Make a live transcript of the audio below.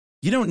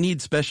You don't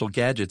need special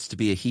gadgets to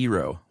be a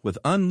hero. With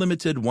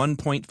unlimited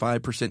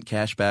 1.5%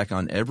 cash back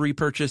on every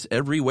purchase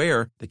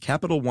everywhere, the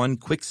Capital One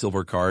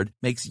Quicksilver Card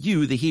makes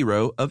you the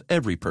hero of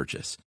every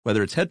purchase.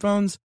 Whether it's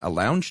headphones, a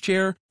lounge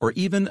chair, or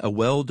even a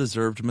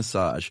well-deserved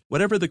massage,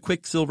 whatever the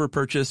Quicksilver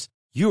purchase,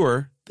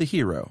 you're the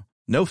hero.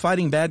 No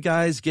fighting bad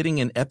guys, getting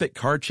in epic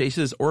car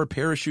chases, or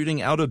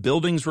parachuting out of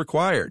buildings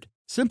required.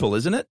 Simple,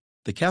 isn't it?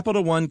 The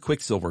Capital One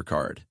Quicksilver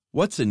Card.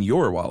 What's in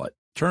your wallet?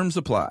 Terms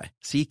apply.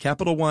 See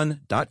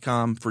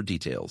CapitalOne.com for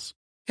details.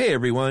 Hey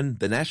everyone,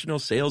 the national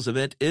sales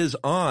event is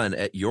on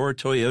at your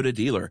Toyota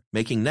dealer,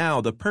 making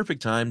now the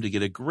perfect time to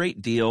get a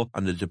great deal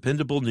on a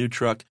dependable new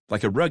truck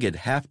like a rugged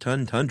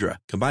half-ton Tundra,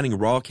 combining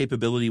raw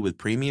capability with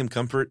premium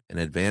comfort and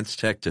advanced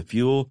tech to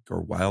fuel your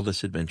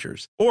wildest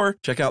adventures. Or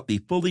check out the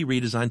fully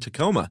redesigned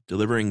Tacoma,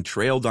 delivering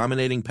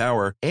trail-dominating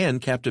power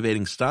and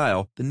captivating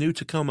style. The new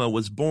Tacoma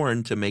was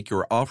born to make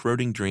your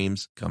off-roading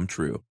dreams come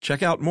true.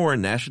 Check out more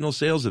national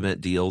sales event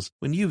deals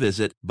when you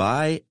visit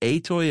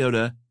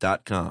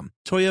buyatoyota.com.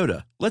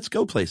 Toyota, let's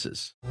go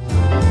places.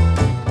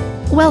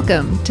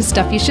 Welcome to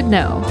Stuff You Should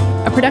Know,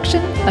 a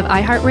production of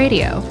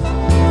iHeartRadio.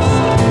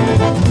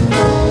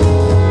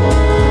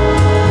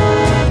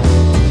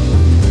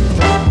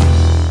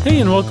 Hey,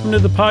 and welcome to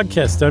the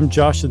podcast. I'm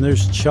Josh, and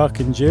there's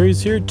Chuck, and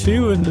Jerry's here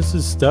too, and this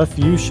is Stuff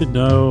You Should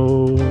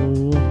Know.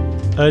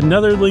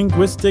 Another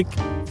linguistic,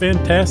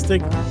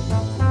 fantastic,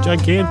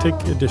 gigantic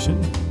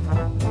edition.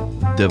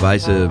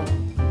 Divisive.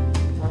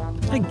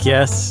 I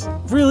guess.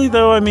 Really,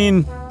 though, I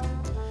mean,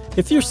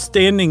 if you're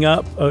standing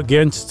up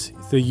against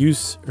the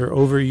use or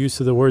overuse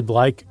of the word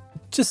like,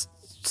 just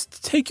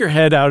take your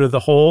head out of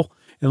the hole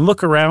and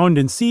look around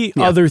and see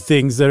other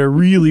things that are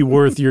really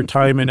worth your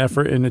time and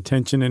effort and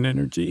attention and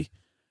energy.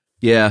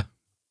 Yeah.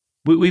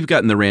 We've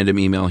gotten the random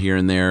email here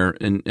and there.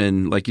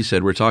 And like you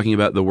said, we're talking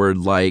about the word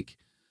like,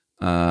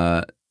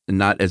 not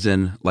as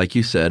in, like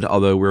you said,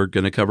 although we're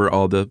going to cover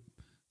all the,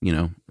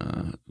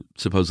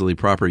 supposedly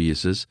proper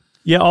uses.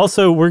 Yeah,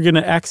 also, we're going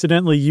to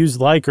accidentally use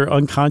like or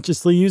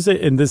unconsciously use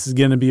it, and this is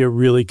going to be a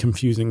really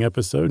confusing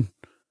episode.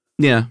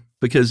 Yeah,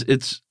 because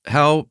it's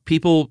how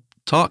people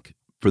talk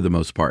for the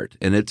most part,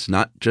 and it's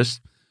not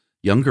just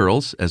young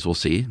girls, as we'll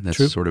see. That's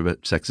True. Sort of a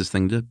sexist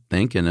thing to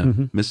think and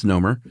a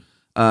misnomer.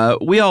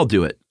 We all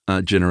do it,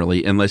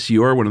 generally, unless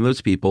you are one of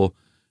those people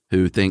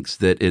who thinks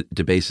that it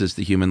debases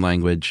the human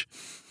language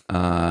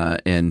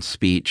and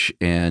speech,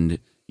 and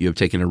you have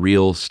taken a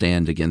real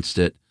stand against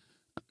it,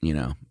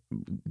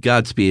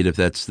 Godspeed if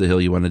that's the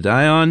hill you want to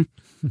die on,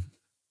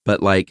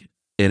 but like,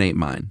 it ain't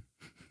mine.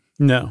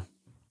 No.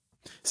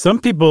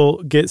 Some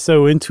people get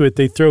so into it,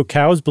 they throw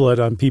cow's blood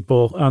on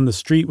people on the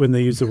street when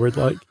they use the word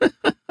like.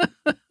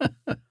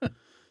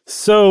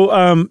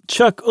 So,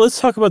 Chuck,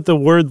 let's talk about the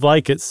word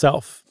like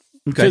itself.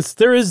 Okay. Because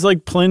there is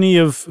like plenty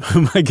of,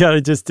 oh my God, I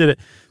just did it.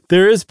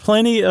 There is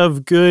plenty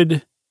of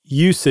good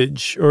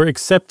usage or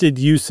accepted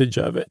usage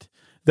of it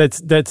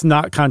that's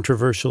not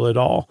controversial at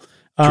all.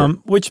 Sure.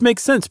 Which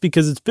makes sense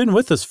because it's been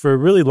with us for a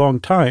really long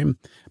time.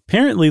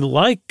 Apparently,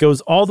 like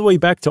goes all the way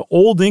back to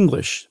Old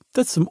English.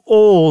 That's some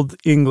old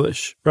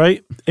English,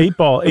 right?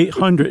 8-ball,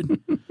 800.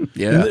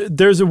 Yeah.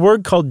 There's a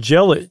word called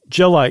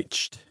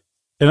gelitched.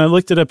 And I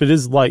looked it up. It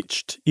is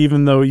litched,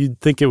 even though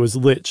you'd think it was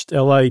litched,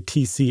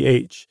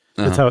 L-I-T-C-H.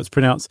 That's how it's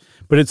pronounced.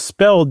 But it's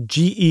spelled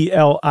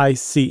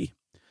G-E-L-I-C,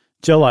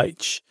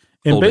 gelitch.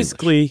 And Old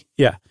basically, English.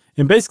 yeah.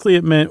 And basically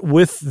it meant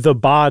with the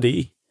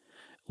body.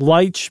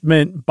 Lich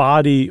meant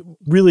body,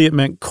 really it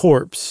meant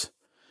corpse.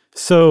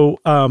 So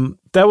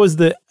that was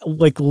the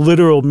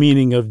literal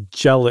meaning of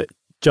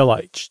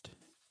gelitched.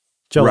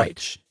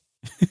 Right.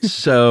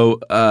 So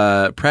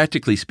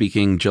practically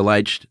speaking,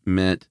 gelitched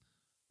meant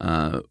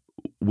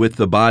with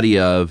the body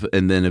of,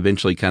 and then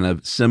eventually kind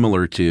of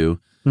similar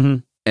to,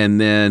 and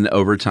then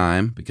over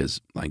time,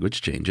 because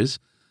language changes,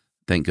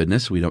 thank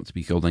goodness we don't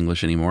speak Old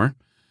English anymore,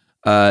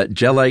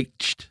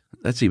 gelitched,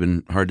 that's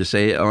even hard to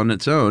say on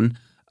its own.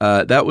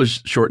 That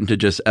was shortened to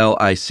just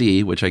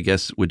L-I-C, which I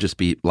guess would just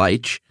be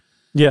lich.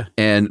 Yeah.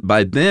 And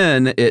by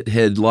then, it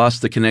had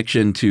lost the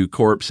connection to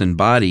corpse and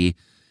body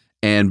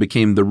and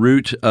became the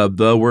root of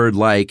the word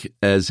like,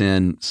 as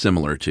in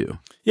similar to.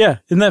 Yeah.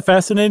 Isn't that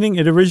fascinating?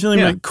 It originally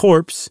meant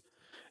corpse,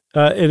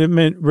 and it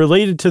meant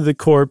related to the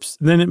corpse.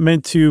 Then it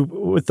meant to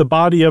with the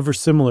body of or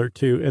similar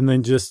to, and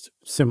then just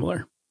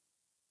similar.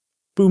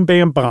 Boom,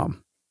 bam, bomb.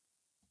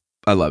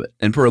 I love it.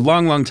 And for a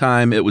long, long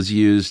time, it was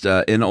used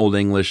in Old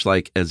English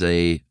like as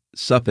a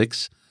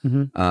suffix.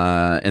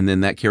 And then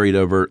that carried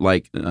over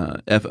like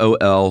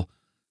F-O-L-C-L-I-C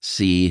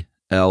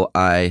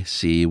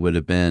would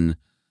have been,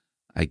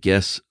 I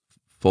guess,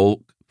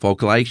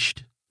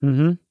 folkleicht.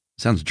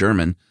 Sounds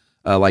German.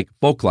 Like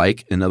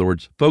folk-like, in other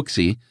words,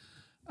 folksy.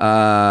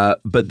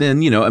 But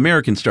then,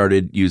 Americans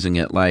started using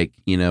it like,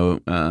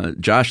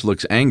 Josh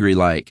looks angry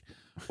like,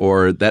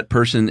 or that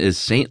person is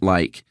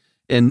saint-like.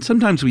 And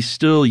sometimes we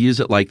still use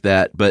it like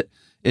that, but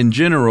in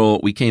general,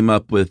 we came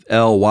up with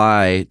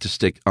ly to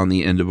stick on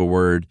the end of a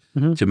word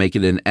to make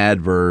it an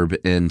adverb,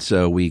 and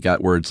so we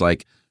got words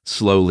like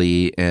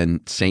slowly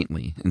and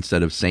saintly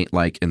instead of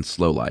saint-like and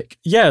slow-like.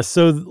 Yeah,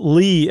 so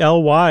Ly,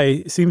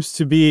 L-Y, seems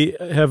to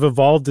have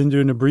evolved into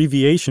an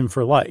abbreviation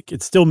for like.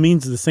 It still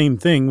means the same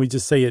thing. We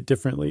just say it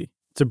differently.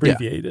 It's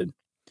abbreviated.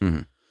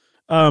 Yeah.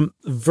 Mm-hmm.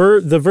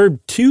 The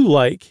verb to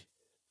like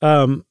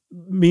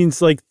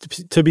means like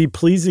to be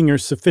pleasing or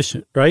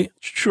sufficient, right?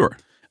 Sure.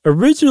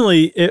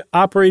 Originally, it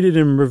operated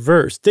in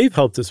reverse. Dave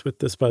helped us with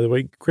this, by the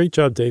way. Great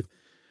job, Dave.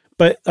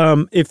 But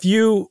if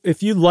you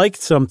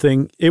liked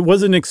something, it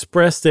wasn't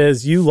expressed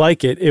as you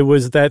like it. It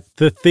was that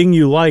the thing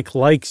you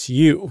likes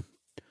you.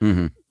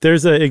 Mm-hmm.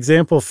 There's an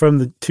example from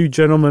the Two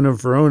Gentlemen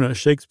of Verona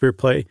Shakespeare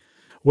play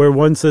where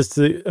one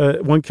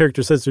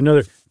character says to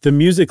another, "The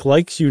music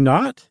likes you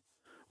not,"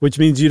 which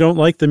means you don't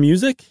like the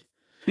music.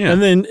 Yeah.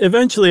 And then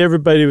eventually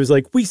everybody was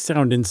like, "We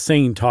sound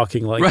insane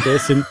talking like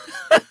this," and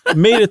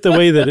made it the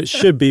way that it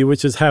should be,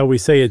 which is how we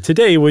say it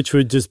today, which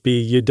would just be,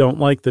 "You don't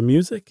like the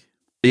music?"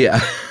 Yeah.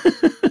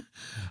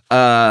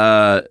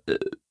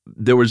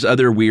 There was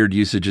other weird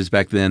usages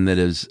back then that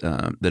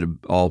have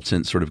all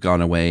since sort of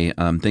gone away.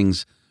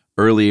 Things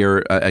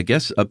earlier, I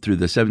guess up through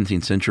the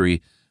 17th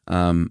century,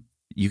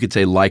 you could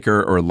say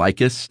liker or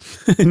likest.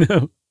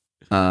 No.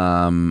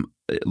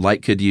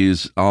 Like could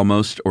use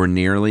almost or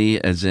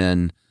nearly, as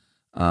in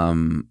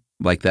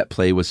like that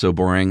play was so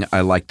boring,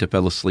 I like to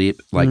fell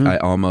asleep, like I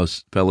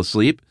almost fell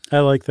asleep. I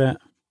like that.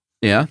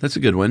 Yeah, that's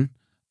a good one.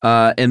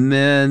 And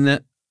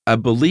then I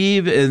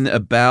believe in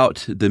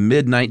about the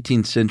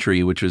mid-19th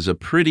century, which was a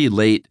pretty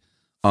late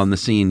on the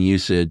scene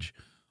usage,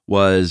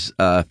 was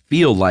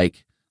feel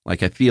like I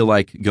feel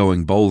like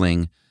going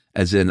bowling,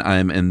 as in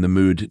I'm in the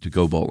mood to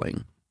go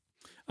bowling.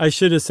 I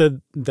should have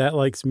said that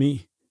likes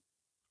me.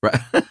 Right.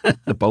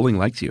 The bowling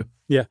likes you.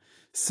 Yeah.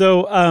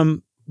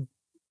 So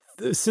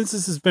since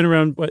this has been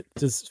around,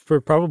 just for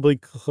probably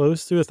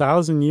close to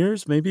 1,000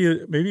 years,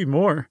 maybe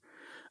more,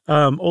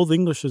 Old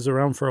English is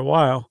around for a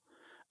while.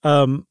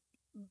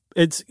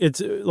 It's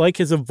like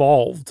has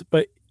evolved,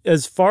 but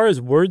as far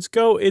as words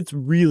go, it's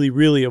really,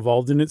 really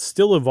evolved, and it's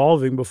still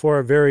evolving before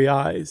our very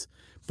eyes.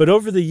 But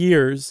over the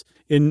years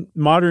in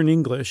modern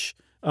English,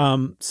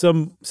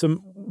 some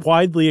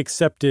widely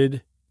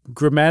accepted,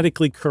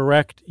 grammatically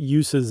correct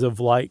uses of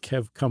like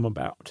have come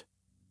about.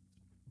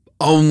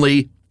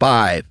 Only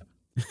 5.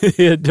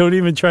 Yeah, don't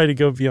even try to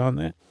go beyond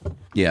that.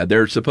 Yeah,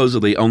 there are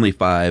supposedly only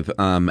 5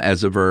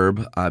 as a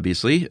verb,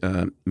 obviously,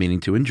 meaning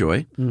to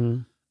enjoy.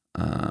 Mm-hmm.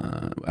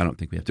 I don't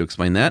think we have to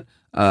explain that.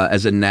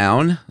 As a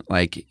noun,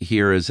 like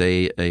here is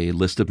a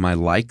list of my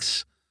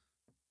likes.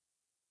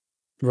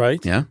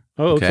 Right. Yeah.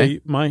 Oh, okay.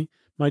 My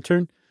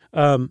turn.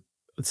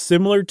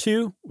 Similar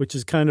to, which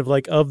is kind of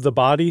like of the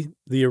body,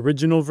 the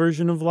original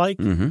version of like.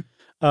 Mm-hmm.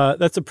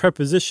 That's a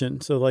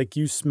preposition. So like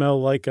you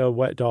smell like a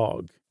wet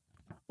dog.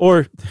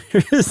 Or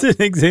there's an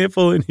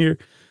example in here.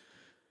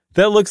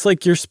 That looks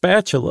like your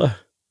spatula.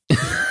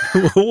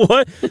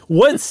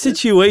 What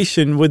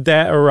situation would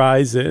that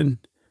arise in?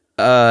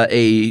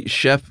 A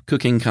chef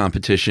cooking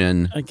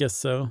competition. I guess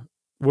so.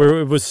 Where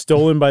it was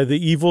stolen by the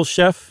evil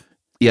chef.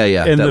 Yeah.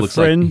 And that the looks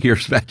friend, like your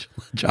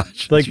spatula,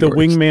 Josh. Like the yours.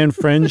 wingman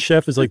friend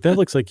chef is like, that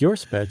looks like your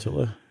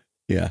spatula.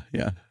 Yeah.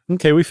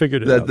 Okay, we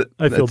figured it out.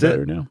 I feel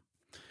better now.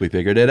 We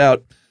figured it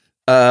out.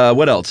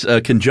 What else?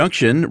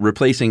 Conjunction,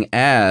 replacing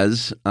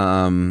as,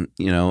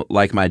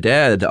 like my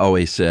dad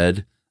always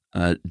said,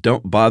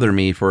 don't bother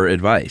me for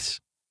advice.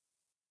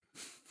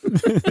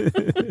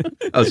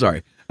 Oh,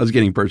 sorry. I was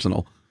getting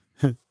personal.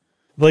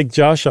 Like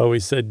Josh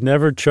always said,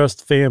 never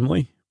trust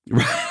family.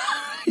 Right.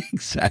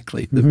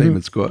 Exactly. The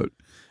famous quote.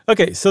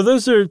 Okay, so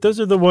those are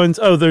the ones.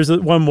 Oh, there's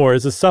one more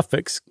as a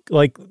suffix.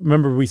 Like,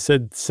 remember we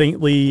said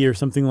saintly or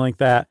something like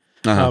that.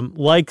 Uh-huh.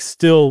 Like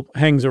still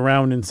hangs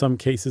around in some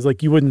cases.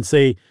 Like you wouldn't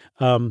say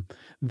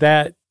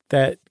that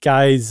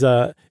guy's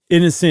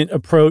innocent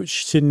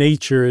approach to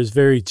nature is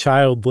very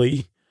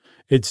childly.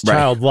 It's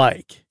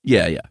childlike.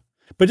 Yeah.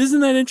 But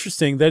isn't that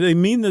interesting that they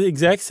mean the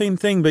exact same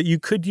thing, but you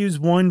could use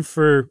one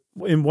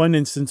in one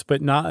instance,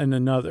 but not in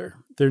another.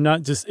 They're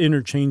not just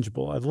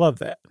interchangeable. I love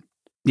that.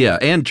 Yeah,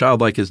 and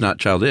childlike is not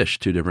childish.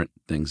 2 different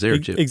things there,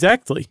 too.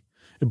 Exactly.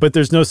 But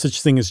there's no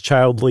such thing as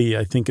childly,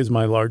 I think, is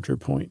my larger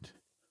point.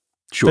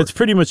 Sure. That's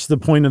pretty much the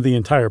point of the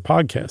entire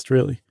podcast,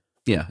 really.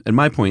 Yeah, and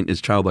my point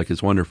is childlike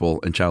is wonderful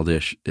and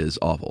childish is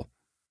awful.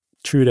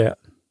 True that.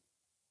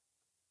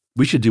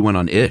 We should do one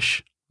on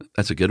ish.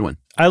 That's a good one.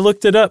 I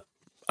looked it up.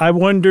 I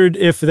wondered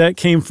if that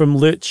came from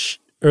lich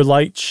or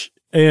lich,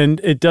 and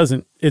it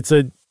doesn't. It's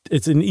an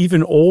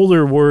even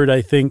older word,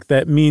 I think,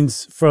 that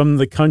means from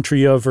the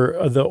country of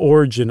or the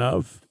origin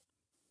of.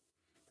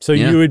 So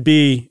you would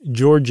be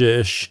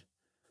Georgia-ish.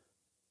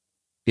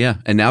 Yeah,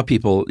 and now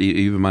people,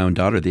 even my own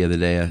daughter the other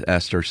day, I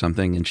asked her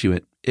something, and she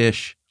went,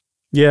 ish.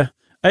 Yeah,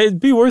 it'd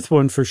be worth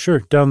one for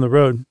sure down the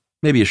road.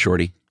 Maybe a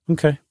shorty.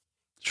 Okay.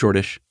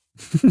 Shortish.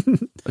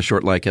 A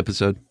short-like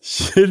episode.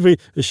 Should we?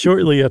 A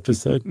shortly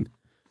episode.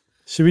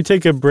 Should we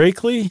take a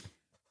break, Lee?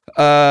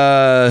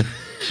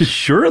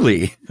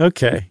 Surely.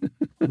 Okay.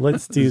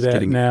 Let's do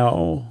that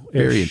now.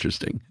 Very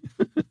interesting.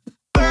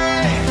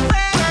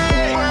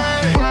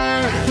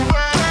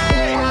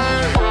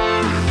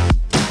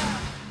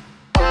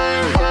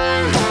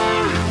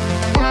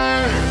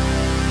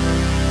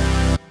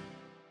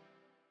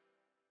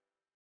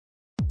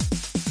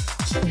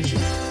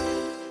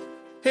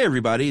 Hey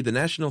everybody, the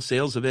national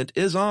sales event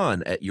is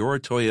on at your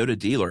Toyota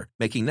dealer,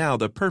 making now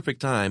the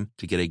perfect time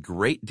to get a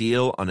great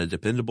deal on a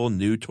dependable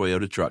new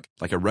Toyota truck,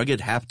 like a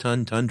rugged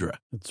half-ton Tundra.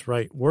 That's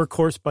right.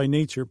 Workhorse by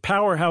nature,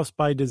 powerhouse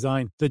by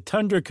design. The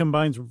Tundra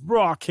combines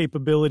raw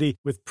capability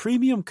with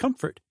premium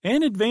comfort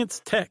and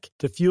advanced tech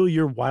to fuel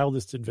your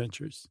wildest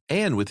adventures.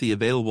 And with the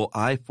available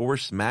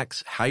iForce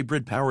Max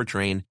hybrid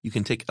powertrain, you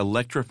can take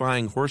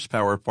electrifying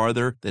horsepower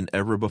farther than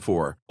ever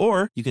before.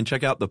 Or you can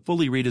check out the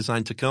fully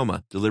redesigned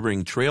Tacoma,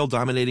 delivering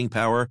trail-dominating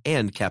power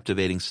and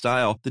captivating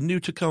style. The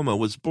new Tacoma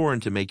was born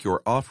to make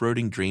your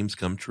off-roading dreams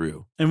come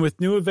true. And with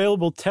new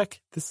available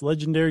tech, this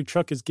legendary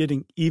truck is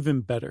getting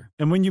even better.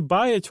 And when you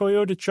buy a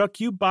Toyota truck,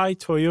 you buy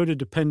Toyota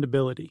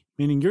dependability,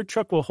 meaning your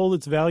truck will hold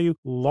its value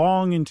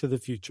long into the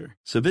future.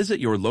 So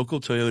visit your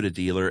local Toyota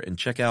dealer and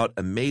check out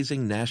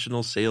amazing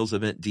national sales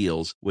event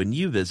deals when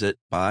you visit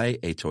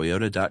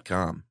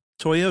buyatoyota.com.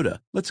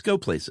 Toyota, let's go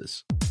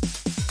places.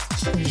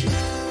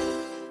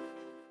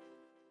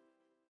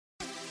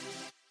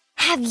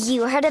 Have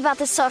you heard about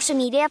the social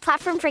media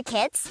platform for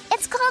kids?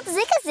 It's called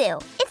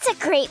Zigazoo. It's a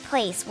great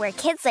place where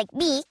kids like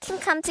me can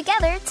come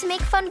together to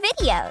make fun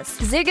videos.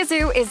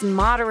 Zigazoo is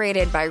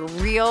moderated by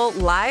real,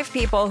 live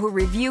people who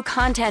review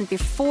content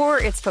before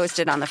it's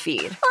posted on the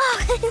feed.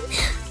 Oh,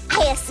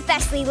 I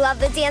especially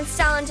love the dance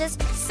challenges.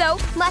 So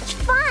much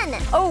fun.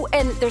 Oh,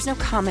 and there's no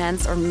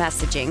comments or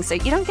messaging, so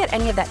you don't get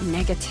any of that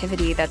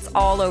negativity that's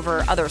all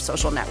over other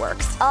social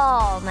networks.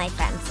 All my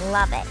friends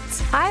love it.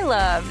 I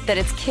love that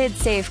it's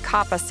kid-safe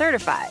COPPA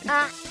certified.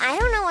 I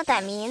don't know what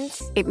that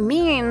means. It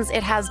means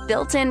it has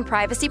built-in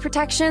privacy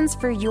protections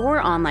for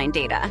your online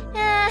data.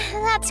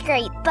 That's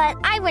great, but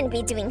I wouldn't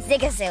be doing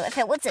Zigazoo if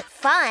it wasn't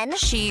fun.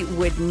 She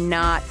would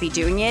not be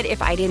doing it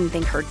if I didn't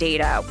think her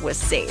data was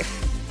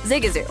safe.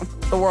 Zigazoo,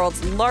 the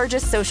world's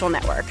largest social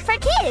network. For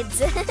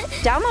kids.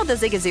 Download the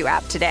Zigazoo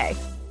app today.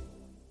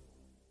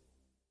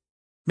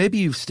 Maybe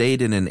you've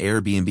stayed in an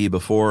Airbnb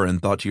before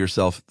and thought to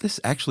yourself, this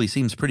actually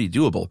seems pretty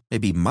doable.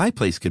 Maybe my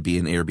place could be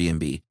an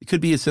Airbnb. It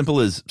could be as simple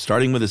as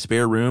starting with a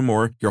spare room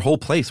or your whole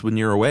place when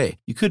you're away.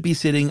 You could be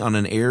sitting on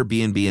an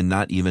Airbnb and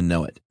not even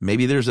know it.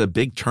 Maybe there's a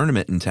big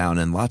tournament in town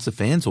and lots of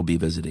fans will be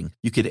visiting.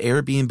 You could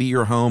Airbnb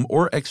your home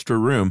or extra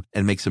room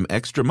and make some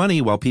extra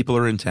money while people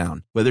are in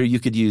town. Whether you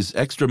could use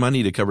extra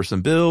money to cover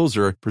some bills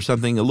or for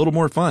something a little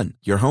more fun,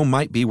 your home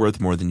might be worth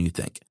more than you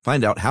think.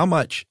 Find out how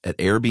much at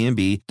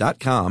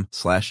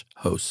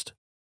airbnb.com/host.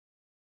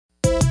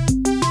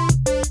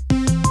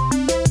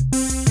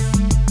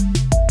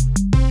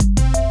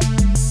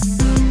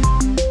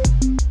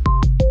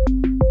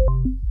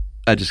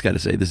 I just got to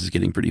say, this is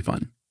getting pretty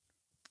fun.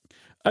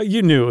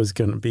 You knew it was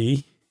going to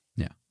be.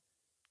 Yeah.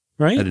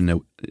 Right? I didn't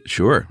know.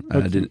 Sure.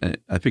 Okay.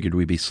 I figured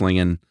we'd be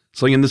slinging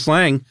the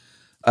slang.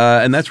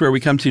 And that's where we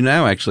come to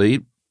now,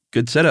 actually.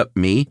 Good setup,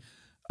 me.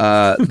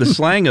 The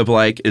slang of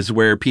like is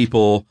where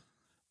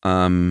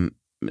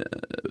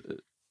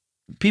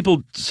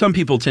some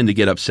people tend to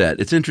get upset.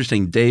 It's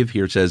interesting. Dave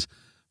here says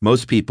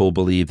most people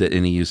believe that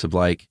any use of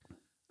like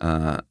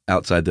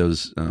outside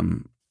those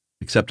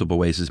acceptable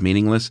ways is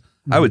meaningless.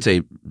 Mm-hmm. I would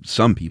say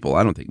some people.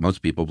 I don't think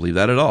most people believe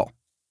that at all.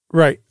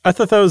 Right. I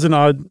thought that was an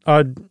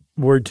odd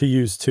word to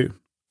use too.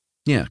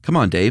 Yeah. Come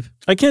on, Dave.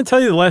 I can't tell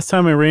you the last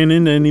time I ran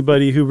into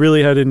anybody who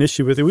really had an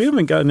issue with it. We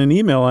haven't gotten an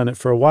email on it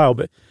for a while,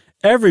 but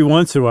every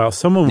once in a while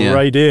someone will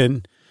write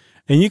in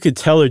and you could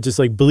tell they're just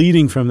like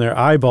bleeding from their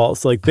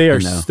eyeballs. Like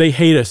they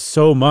hate us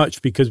so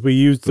much because we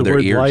use the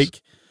word ears.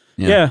 Like.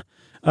 Yeah.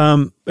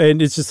 And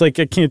it's just like,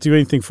 I can't do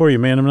anything for you,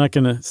 man. I'm not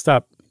going to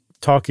stop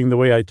talking the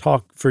way I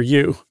talk for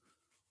you.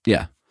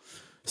 Yeah.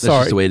 That's Sorry.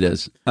 just the way it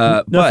is.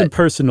 Nothing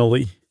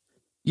personally.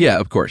 Yeah,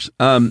 of course.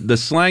 The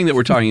slang that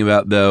we're talking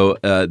about, though,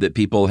 that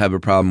people have a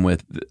problem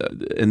with,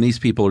 and these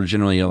people are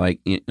generally like,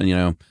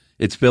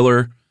 it's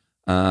filler.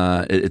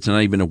 It's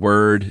not even a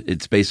word.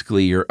 It's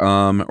basically your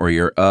or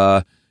your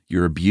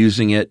You're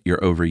abusing it. You're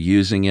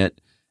overusing it.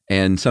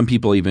 And some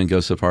people even go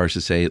so far as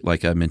to say,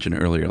 like I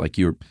mentioned earlier, like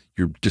you're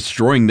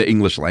destroying the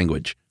English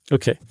language.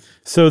 Okay.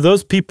 So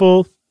those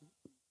people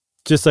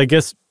just, I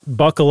guess,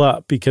 buckle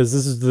up because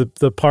this is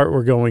the part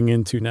we're going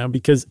into now.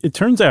 Because it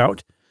turns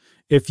out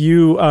if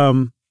you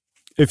hang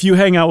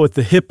out with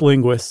the hip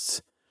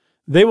linguists,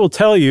 they will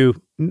tell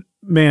you,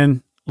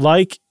 man,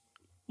 like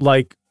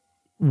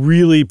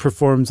really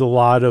performs a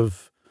lot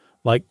of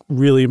like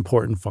really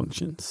important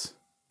functions.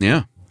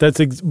 Yeah. That's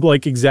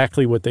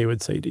exactly what they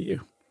would say to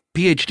you.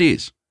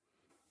 PhDs.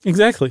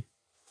 Exactly.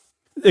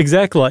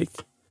 Exact-like.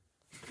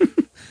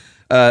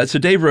 So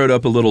Dave wrote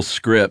up a little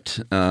script.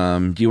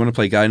 Do you want to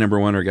play guy number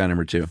 1 or guy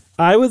number 2?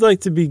 I would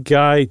like to be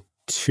guy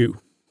 2.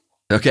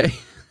 Okay.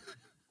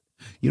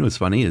 You know what's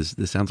funny is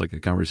this sounds like a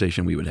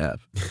conversation we would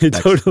have. It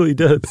totally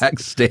does.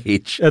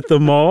 Backstage. At the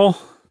mall?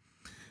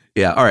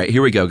 Yeah. All right.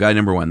 Here we go. Guy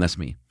number 1. That's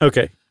me.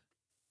 Okay.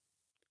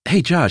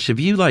 Hey, Josh,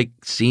 have you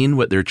seen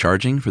what they're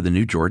charging for the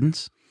new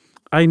Jordans?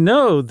 I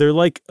know. They're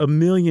like $1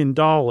 million.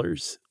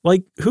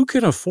 Like, who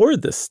can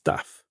afford this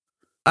stuff?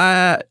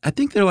 I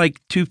think they're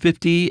like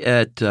 $250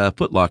 at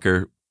Foot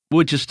Locker,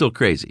 which is still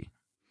crazy.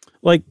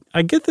 like,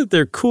 I get that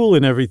they're cool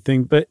and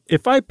everything, but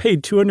if I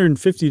paid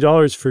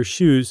 $250 for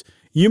shoes,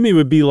 Yumi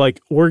would be like,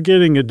 we're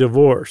getting a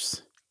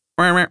divorce.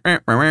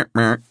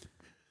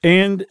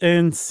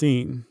 And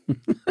scene.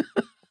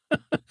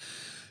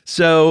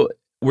 So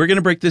we're going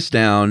to break this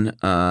down,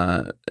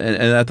 and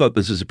I thought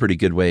this was a pretty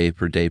good way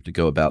for Dave to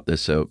go about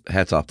this, so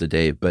hats off to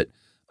Dave. But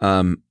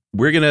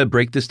we're going to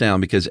break this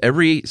down because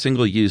every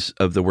single use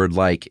of the word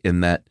like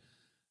in that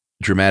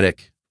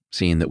dramatic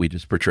scene that we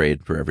just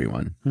portrayed for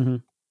everyone. Mm-hmm.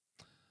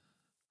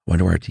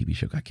 Wonder why our TV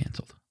show got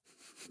canceled.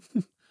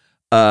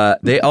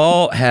 They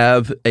all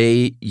have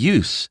a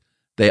use.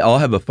 They all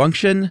have a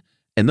function,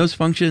 and those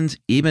functions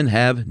even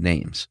have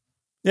names.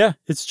 Yeah,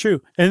 it's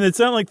true. And it's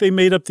not like they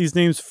made up these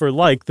names for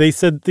like. They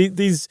said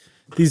these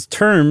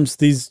terms,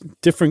 these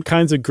different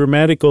kinds of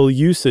grammatical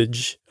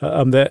usage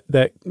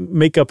that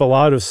make up a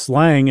lot of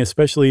slang,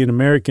 especially in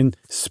American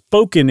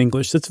spoken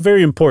English. That's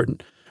very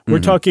important. We're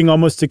talking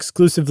almost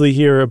exclusively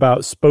here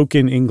about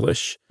spoken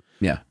English.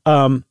 Yeah.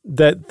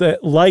 That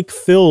like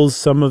fills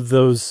some of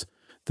those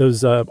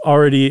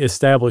already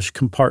established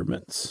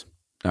compartments.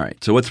 All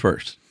right. So what's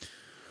first?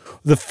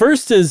 The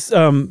first is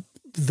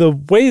the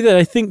way that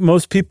I think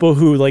most people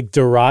who like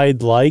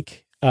deride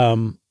like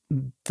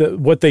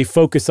what they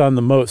focus on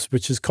the most,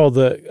 which is called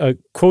a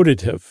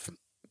quotative,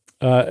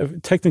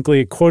 technically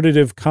a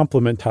quotative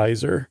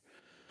complementizer.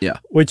 Yeah.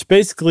 Which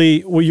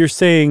basically, what you're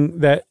saying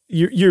that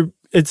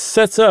it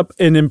sets up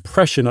an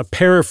impression, a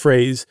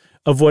paraphrase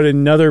of what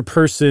another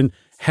person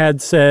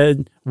had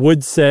said,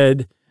 would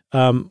said,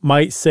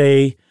 might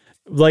say.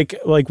 Like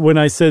when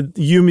I said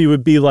Yumi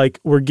would be like,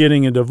 we're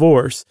getting a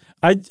divorce.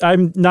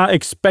 I'm not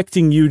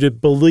expecting you to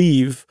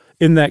believe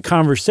in that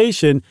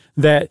conversation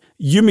that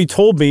Yumi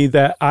told me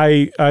that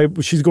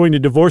she's going to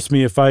divorce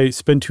me if I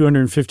spend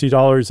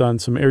 $250 on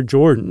some Air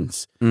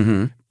Jordans.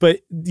 Mm-hmm.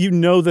 But you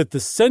know that the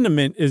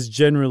sentiment is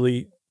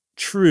generally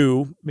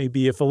true,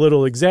 maybe if a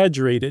little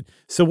exaggerated.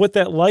 So what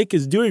that like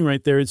is doing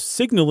right there is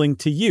signaling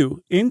to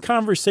you in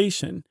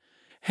conversation,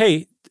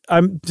 hey,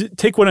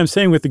 take what I'm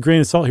saying with a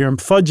grain of salt here. I'm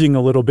fudging a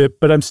little bit,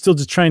 but I'm still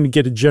just trying to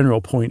get a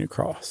general point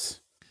across.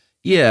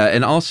 Yeah,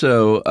 and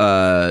also,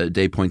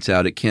 Dave points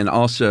out, it can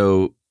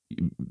also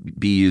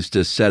be used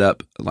to set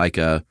up like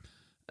a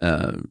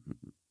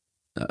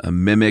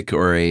mimic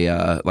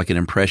or like an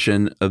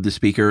impression of the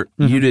speaker.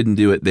 Mm-hmm. You didn't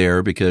do it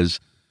there because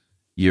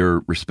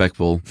you're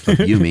respectful of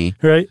Yumi,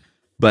 right?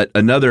 But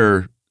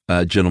another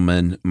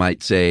gentleman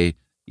might say,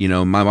 you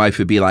know, my wife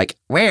would be like,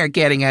 we're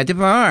getting a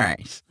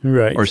divorce.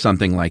 Right. Or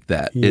something like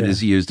that. Yeah. It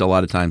is used a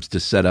lot of times to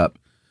set up,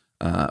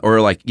 or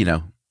like, you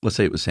know, let's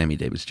say it was Sammy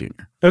Davis Jr.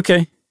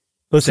 Okay.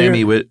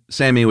 Sammy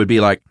would be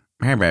like,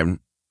 hey, man,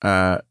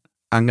 I'm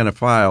going to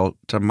file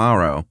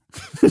tomorrow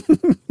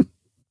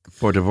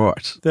for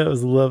divorce. That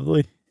was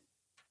lovely.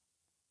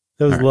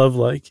 That was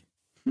love-like.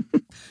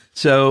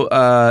 So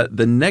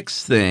the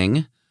next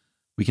thing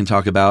we can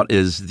talk about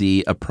is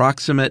the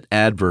approximate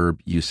adverb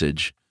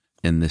usage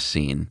in this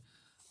scene.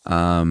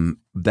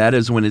 That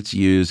is when it's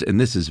used,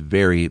 and this is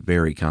very,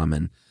 very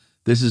common.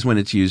 This is when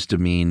it's used to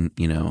mean,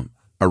 you know,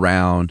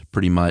 around,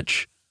 pretty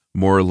much,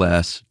 more or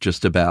less,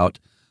 just about.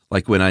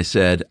 Like when I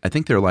said, I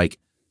think they're like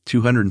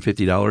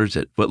 $250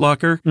 at Foot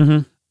Locker.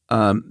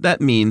 Mm-hmm.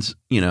 That means,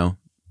 you know,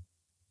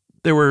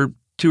 there were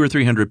 200 or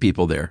 300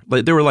 people there.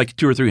 Like there were like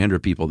 200 or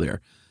 300 people there.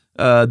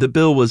 The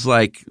bill was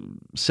like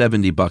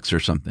 $70 or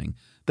something.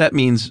 That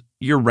means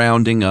you're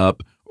rounding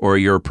up or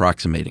you're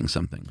approximating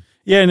something.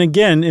 Yeah, and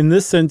again, in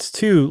this sense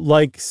too,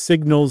 like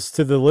signals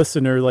to the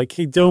listener, like,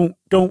 hey, don't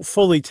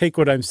fully take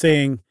what I'm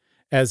saying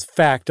as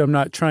fact. I'm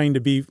not trying to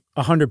be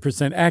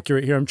 100%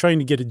 accurate here. I'm trying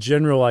to get a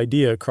general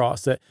idea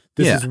across that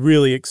this is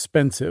really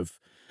expensive.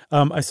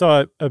 I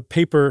saw a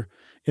paper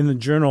in the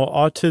journal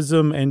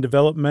Autism and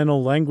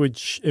Developmental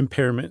Language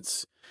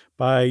Impairments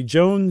by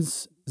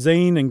Jones,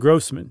 Zane, and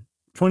Grossman,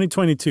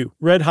 2022,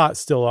 red hot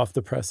still off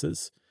the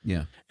presses.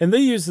 Yeah. And they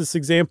use this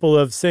example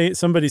of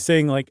somebody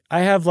saying like, I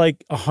have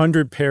like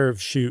 100 pair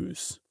of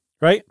shoes,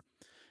 right?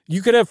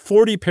 You could have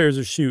 40 pairs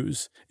of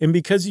shoes. And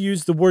because you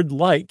use the word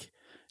like,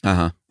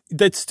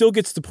 that still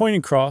gets the point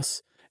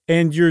across.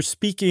 And you're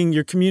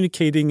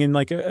communicating in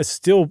like a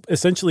still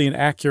essentially an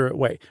accurate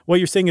way. What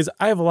you're saying is,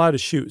 I have a lot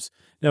of shoes.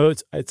 Now,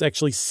 it's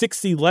actually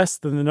 60 less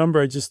than the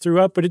number I just threw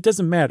out, but it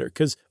doesn't matter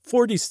because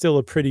 40 is still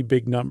a pretty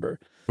big number.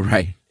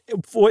 Right.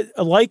 What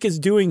a like is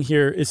doing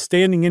here is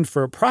standing in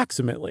for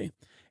approximately.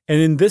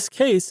 And in this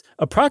case,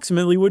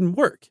 approximately wouldn't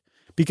work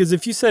because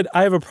if you said,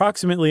 I have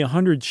approximately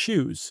 100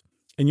 shoes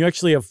and you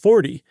actually have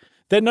 40,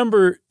 that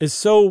number is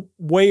so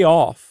way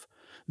off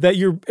that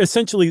you're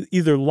essentially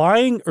either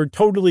lying or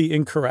totally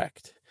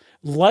incorrect.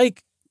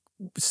 Like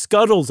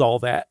scuttles all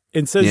that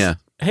and says,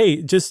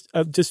 hey, just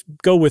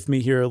go with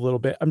me here a little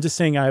bit. I'm just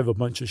saying I have a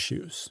bunch of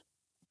shoes.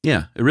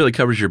 Yeah, it really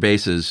covers your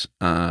bases.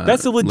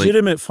 That's a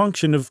legitimate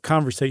function of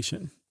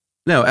conversation.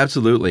 No,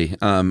 absolutely.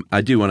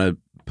 I do want to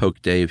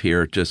poke Dave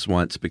here just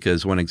once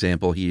because one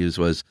example he used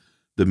was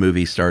the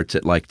movie starts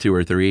at like 2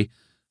 or 3. I'm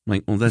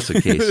like, well, that's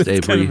the case,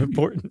 Dave. Kind of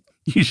important.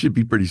 You should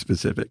be pretty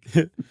specific.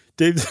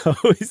 Dave's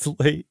always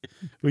late.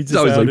 We just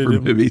always late outed for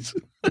him. movies.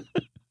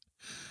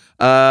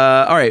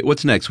 All right,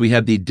 what's next? We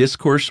have the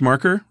discourse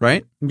marker,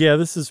 right? Yeah,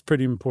 this is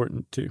pretty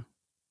important too.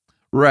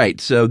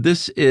 Right. So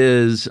this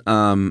is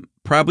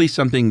probably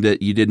something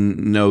that you didn't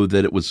know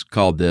that it was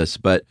called this,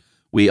 but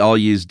we all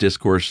use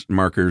discourse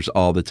markers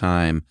all the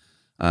time.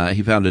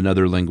 He found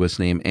another linguist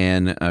named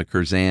Anne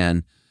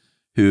Curzan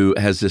who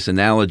has this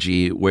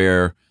analogy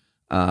where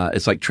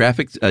it's like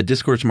a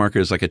discourse marker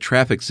is like a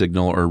traffic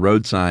signal or a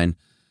road sign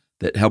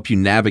that help you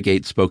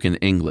navigate spoken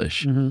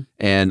English. Mm-hmm.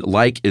 And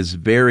like is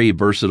very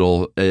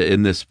versatile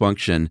in this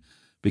function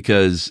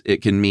because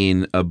it can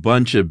mean a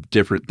bunch of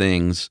different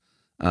things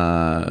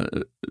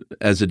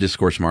as a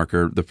discourse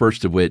marker, the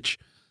first of which,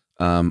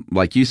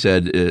 like you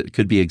said, it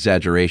could be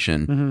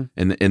exaggeration.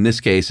 Mm-hmm. In this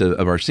case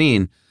of our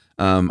scene,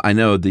 I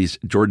know these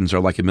Jordans are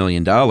like $1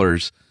 million.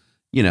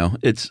 You know,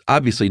 it's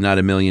obviously not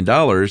 $1 million,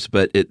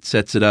 but it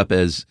sets it up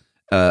as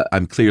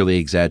I'm clearly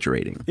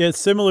exaggerating. Yeah, it's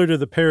similar to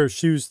the pair of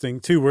shoes thing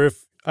too, where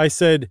if I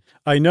said,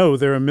 I know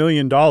they're $1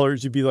 million,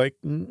 you'd be like,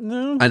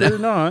 no, they're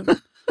not.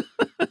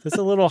 That's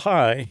a little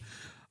high.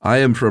 I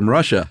am from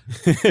Russia.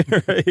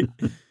 Right.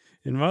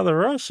 In Mother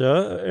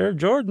Russia, Air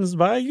Jordans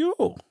by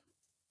you.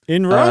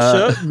 In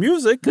Russia,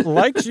 music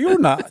likes you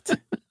not.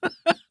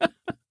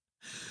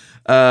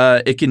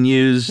 It can be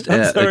used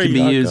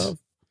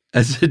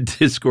as a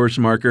discourse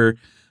marker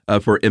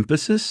for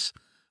emphasis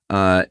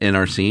in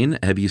our scene.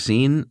 Have you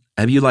seen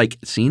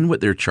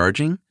what they're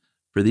charging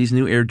for these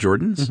new Air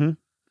Jordans? Mm-hmm.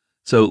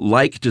 So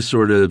like just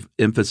sort of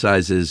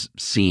emphasizes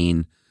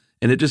scene,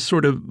 and it just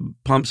sort of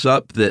pumps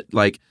up that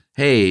like,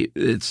 hey,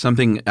 it's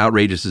something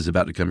outrageous is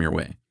about to come your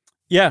way.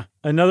 Yeah.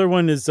 Another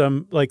one is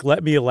like,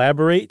 let me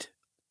elaborate.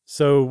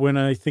 So when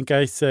I think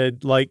I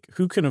said, like,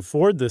 who can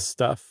afford this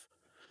stuff?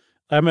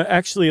 I'm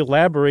actually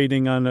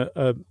elaborating on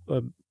a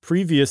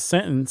previous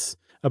sentence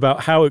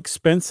about how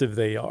expensive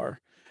they are.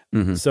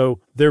 Mm-hmm.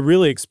 So they're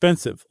really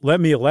expensive. Let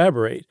me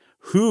elaborate.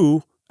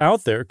 Who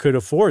out there could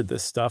afford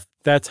this stuff?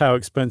 That's how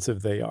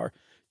expensive they are.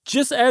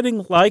 Just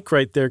adding like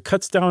right there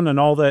cuts down on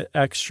all that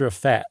extra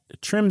fat.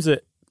 It trims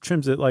it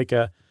like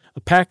a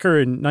Packer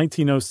in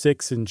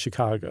 1906 in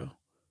Chicago.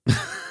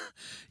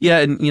 Yeah,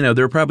 and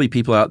there are probably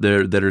people out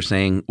there that are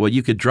saying, well,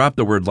 you could drop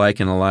the word like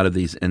in a lot of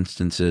these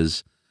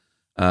instances,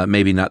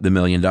 maybe not the $1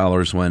 million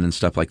one and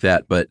stuff like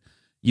that, but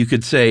you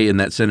could say in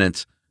that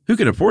sentence, who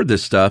can afford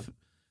this stuff?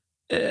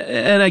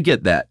 And I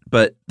get that,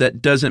 but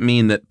that doesn't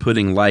mean that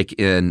putting like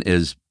in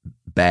is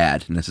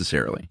bad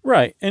necessarily.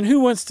 Right. And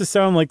who wants to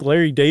sound like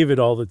Larry David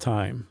all the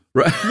time?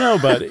 Right.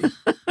 Nobody.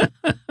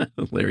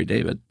 Larry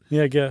David.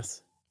 Yeah, I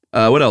guess.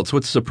 What else?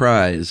 What's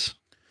surprise?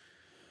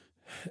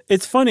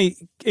 It's funny.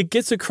 It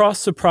gets across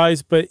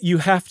surprise, but you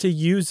have to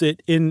use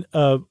it in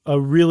a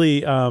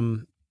really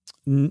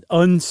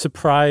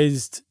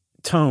unsurprised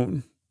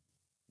tone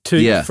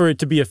for it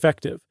to be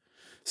effective.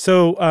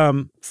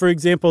 So, for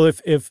example,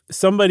 if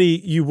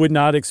somebody you would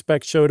not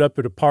expect showed up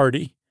at a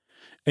party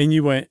and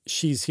you went,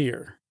 she's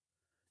here,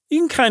 you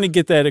can kind of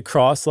get that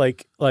across.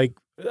 Like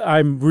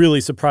I'm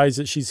really surprised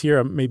that she's here.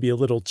 I'm maybe a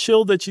little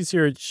chilled that she's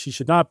here. She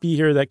should not be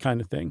here, that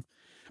kind of thing.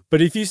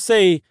 But if you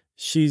say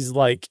she's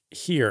like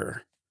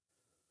here,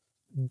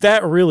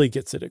 that really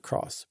gets it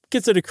across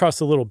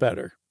a little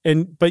better.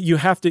 But you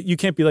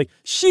can't be like,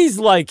 she's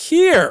like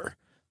here.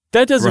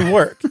 That doesn't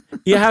work.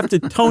 You have to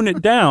tone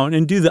it down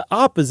and do the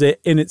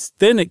opposite, and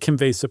then it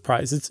conveys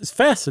surprise. It's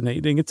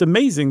fascinating. It's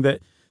amazing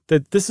that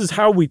this is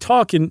how we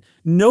talk, and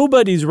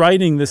nobody's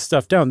writing this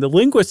stuff down. The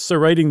linguists are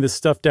writing this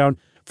stuff down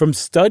from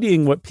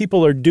studying what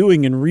people are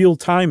doing in real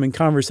time in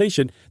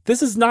conversation.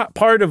 This is not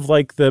part of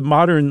like the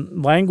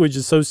modern language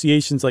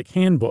association's like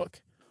handbook.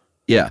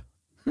 Yeah.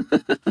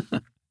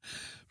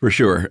 For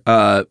sure.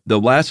 The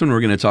last one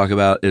we're going to talk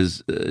about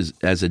is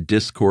as a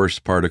discourse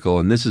particle,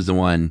 and this is the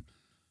one.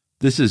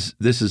 This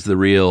is the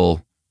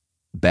real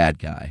bad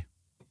guy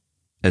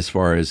as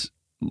far as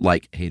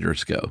like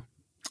haters go,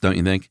 don't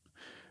you think?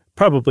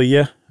 Probably,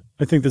 yeah.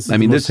 I think this is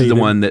this is the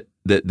one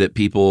that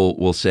people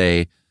will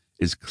say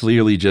is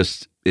clearly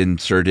just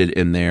inserted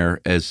in there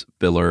as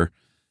filler.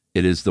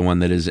 It is the one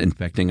that is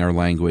infecting our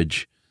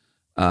language,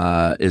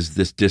 is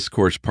this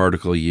discourse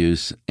particle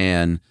use.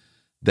 And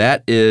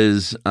that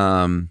is,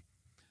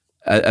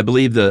 I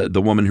believe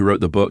the woman who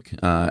wrote the book,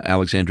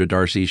 Alexandra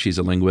Darcy, she's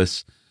a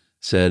linguist,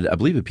 said, I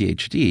believe a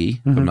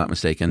PhD, if I'm not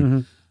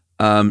mistaken,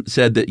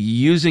 said that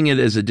using it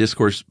as a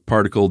discourse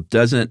particle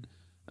doesn't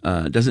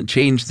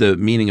change the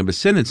meaning of a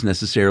sentence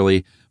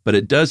necessarily, but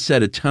it does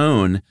set a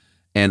tone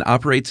and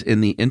operates in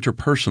the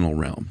interpersonal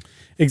realm.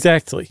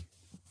 Exactly.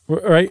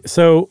 Right.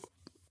 So,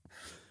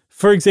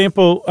 for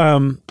example,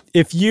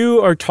 if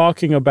you are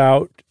talking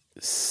about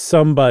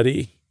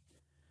somebody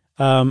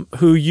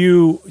who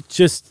you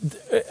just,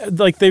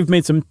 like they've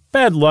made some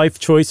bad life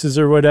choices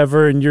or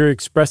whatever, and you're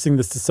expressing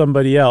this to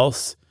somebody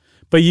else,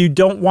 but you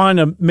don't want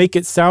to make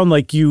it sound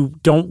like you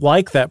don't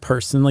like that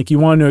person. Like you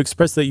want to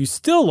express that you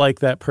still like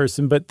that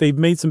person, but they've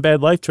made some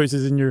bad life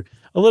choices and you're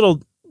a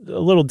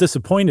little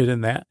disappointed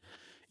in that.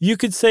 You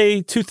could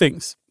say two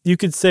things. You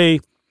could say,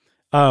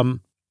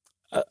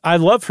 I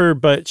love her,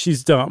 but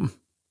she's dumb.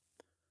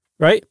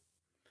 Right?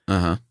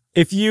 Uh-huh.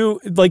 if you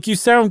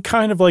sound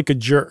kind of like a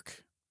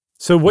jerk.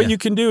 So what you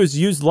can do is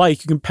use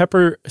like. You can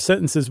pepper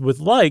sentences with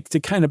like to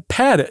kind of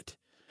pad it.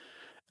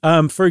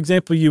 For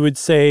example, you would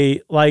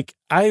say, like,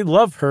 I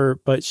love her,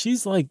 but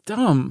she's like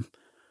dumb.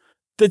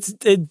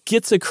 It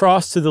gets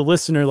across to the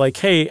listener like,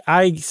 hey,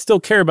 I still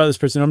care about this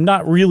person. I'm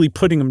not really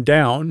putting them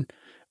down.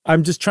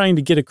 I'm just trying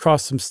to get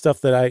across some stuff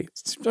that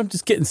I'm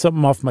just getting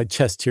something off my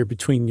chest here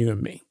between you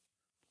and me.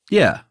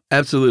 Yeah,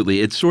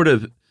 absolutely. It's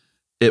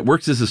it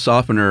works as a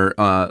softener,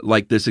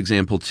 like this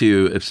example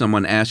too. If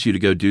someone asks you to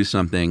go do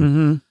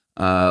something,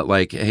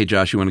 like, hey,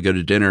 Josh, you want to go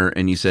to dinner?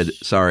 And you said,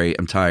 sorry,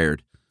 I'm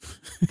tired.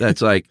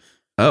 That's like,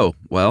 oh,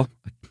 well,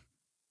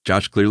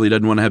 Josh clearly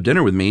doesn't want to have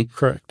dinner with me.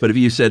 Correct. But if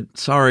you said,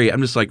 sorry,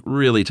 I'm just like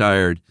really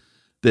tired,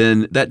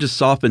 then that just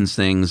softens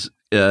things.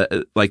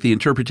 Like the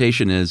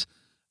interpretation is,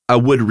 I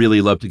would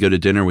really love to go to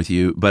dinner with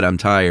you, but I'm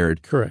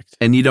tired. Correct.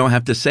 And you don't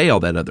have to say all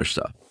that other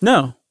stuff.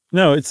 No,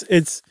 it's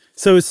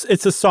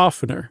a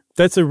softener.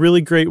 That's a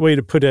really great way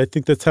to put it. I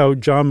think that's how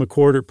John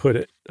McWhorter put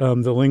it,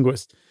 the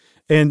linguist.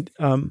 And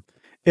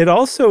it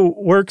also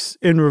works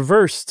in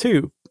reverse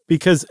too,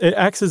 because it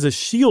acts as a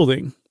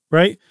shielding,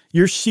 right?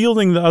 You're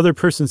shielding the other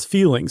person's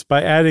feelings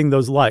by adding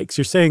those likes.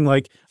 You're saying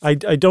like, I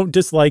don't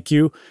dislike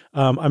you.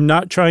 I'm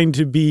not trying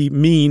to be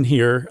mean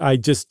here. I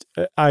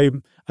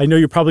know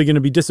you're probably going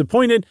to be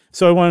disappointed,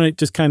 so I want to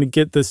just kind of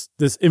get this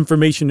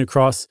information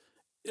across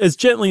as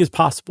gently as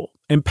possible.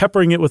 And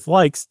peppering it with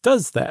likes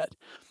does that.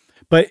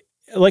 But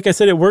like I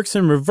said, it works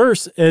in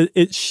reverse.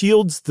 It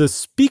shields the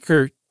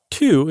speaker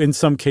too in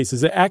some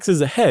cases. It acts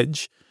as a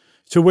hedge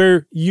to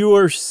where you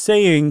are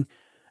saying,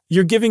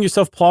 you're giving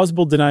yourself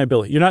plausible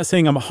deniability. You're not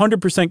saying I'm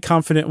 100%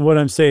 confident in what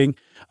I'm saying.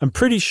 I'm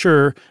pretty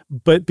sure,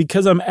 but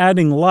because I'm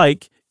adding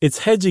like, it's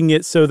hedging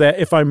it so that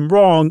if I'm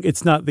wrong,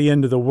 it's not the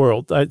end of the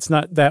world. It's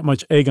not that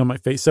much egg on my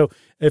face. So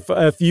if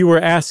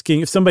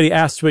somebody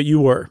asked what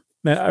you were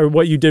or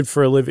what you did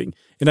for a living,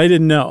 and I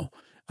didn't know,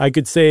 I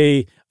could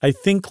say, I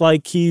think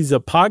like he's a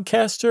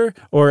podcaster,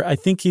 or I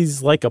think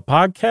he's like a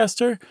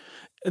podcaster.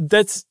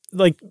 That's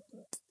like,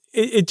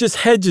 it just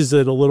hedges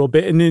it a little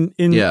bit, and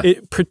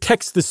it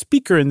protects the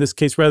speaker in this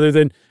case rather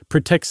than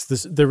protects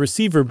the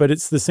receiver, but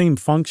it's the same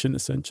function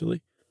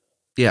essentially.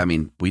 Yeah, I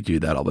mean, we do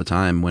that all the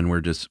time when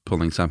we're just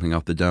pulling something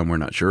off the dome we're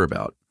not sure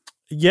about.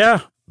 Yeah,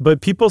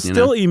 but people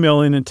still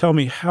email in and tell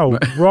me how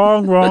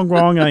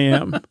wrong I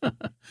am.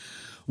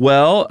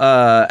 Well,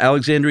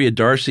 Alexandria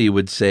Darcy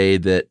would say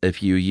that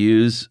if you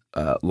use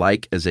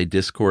like as a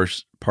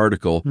discourse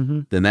particle,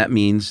 then that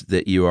means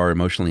that you are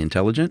emotionally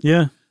intelligent.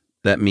 Yeah.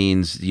 That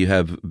means you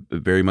have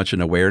very much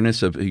an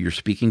awareness of who you're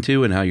speaking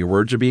to and how your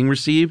words are being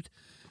received.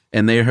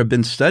 And there have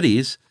been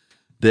studies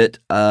that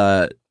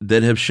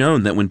have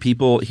shown that when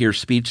people hear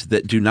speech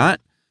that do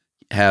not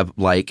have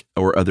like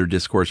or other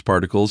discourse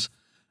particles,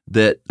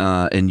 that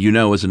and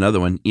is another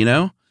one,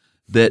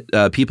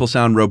 that people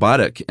sound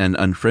robotic and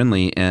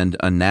unfriendly and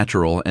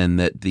unnatural, and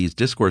that these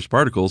discourse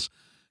particles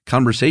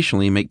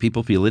conversationally make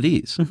people feel at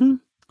ease.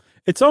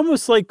 It's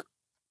almost like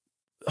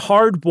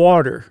hard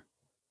water,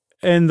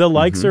 and the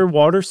likes are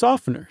water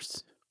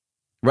softeners.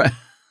 Right.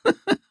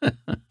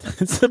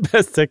 It's the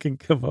best I can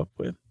come up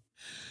with.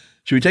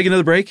 Should we take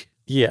another break?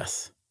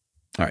 Yes.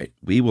 All right.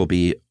 We will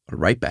be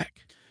right back.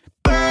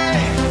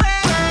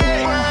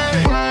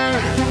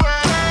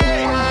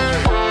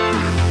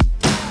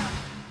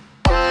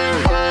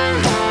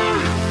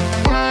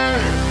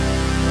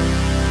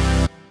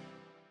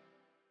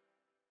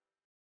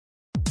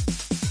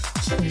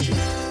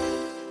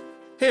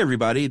 Hey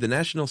everybody, the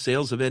national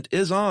sales event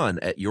is on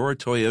at your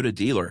Toyota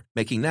dealer,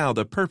 making now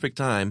the perfect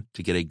time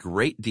to get a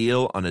great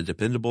deal on a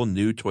dependable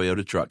new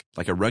Toyota truck,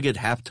 like a rugged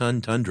half-ton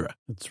Tundra.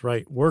 That's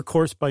right.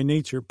 Workhorse by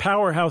nature,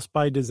 powerhouse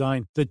by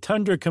design. The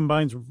Tundra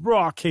combines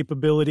raw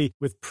capability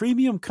with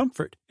premium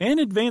comfort and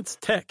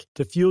advanced tech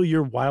to fuel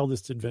your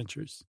wildest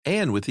adventures.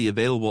 And with the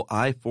available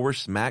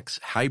iForce Max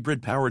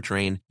hybrid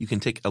powertrain, you can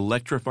take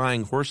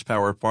electrifying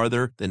horsepower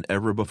farther than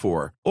ever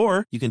before.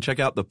 Or you can check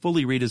out the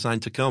fully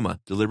redesigned Tacoma,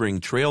 delivering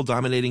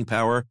trail-dominating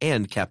power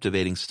and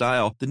captivating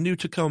style. The new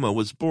Tacoma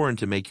was born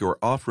to make your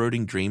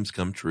off-roading dreams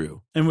come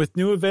true. And with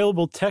new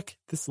available tech,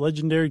 this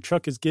legendary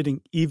truck is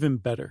getting even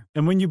better.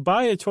 And when you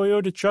buy a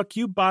Toyota truck,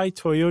 you buy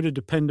Toyota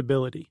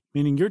dependability,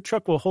 meaning your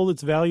truck will hold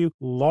its value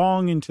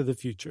long into the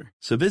future.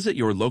 So visit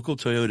your local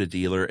Toyota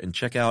dealer and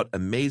check out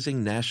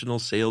amazing national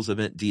sales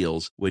event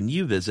deals when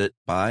you visit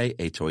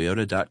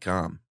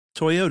buyatoyota.com.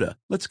 Toyota,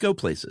 let's go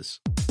places.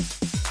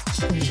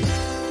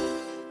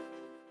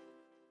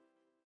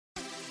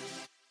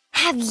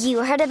 Have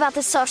you heard about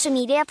the social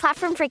media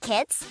platform for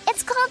kids?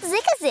 It's called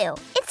Zigazoo.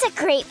 It's a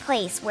great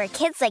place where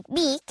kids like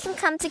me can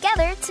come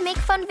together to make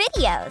fun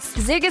videos.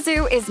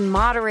 Zigazoo is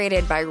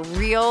moderated by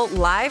real,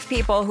 live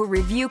people who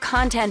review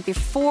content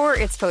before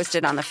it's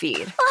posted on the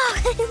feed.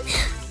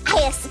 Oh,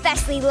 I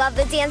especially love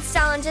the dance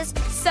challenges.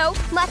 So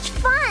much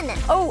fun.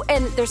 Oh,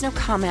 and there's no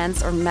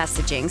comments or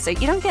messaging, so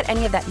you don't get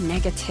any of that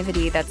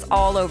negativity that's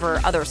all over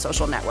other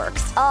social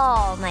networks.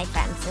 All my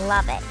friends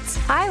love it.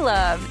 I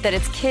love that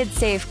it's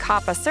KidSafe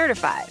COPPA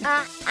certified.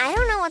 I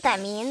don't know what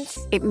that means.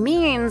 It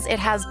means it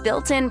has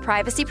built-in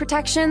privacy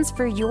protections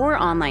for your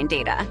online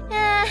data.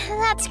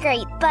 That's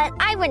great, but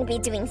I wouldn't be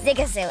doing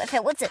Zigazoo if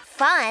it wasn't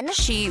fun.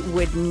 She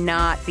would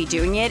not be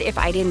doing it if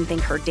I didn't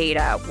think her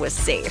data was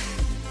safe.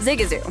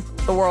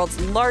 Zigazoo, the world's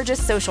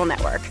largest social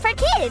network. For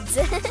kids.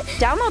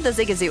 Download the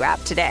Zigazoo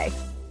app today.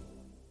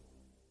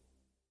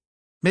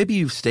 Maybe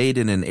you've stayed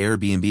in an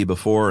Airbnb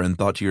before and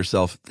thought to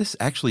yourself, this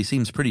actually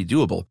seems pretty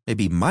doable.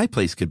 Maybe my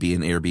place could be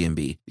an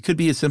Airbnb. It could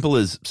be as simple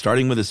as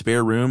starting with a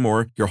spare room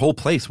or your whole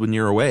place when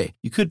you're away.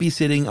 You could be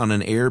sitting on an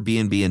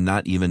Airbnb and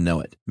not even know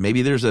it.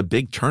 Maybe there's a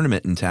big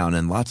tournament in town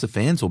and lots of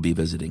fans will be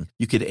visiting.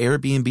 You could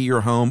Airbnb your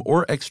home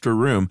or extra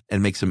room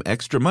and make some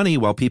extra money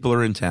while people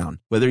are in town.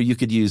 Whether you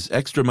could use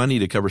extra money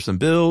to cover some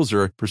bills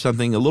or for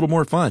something a little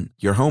more fun,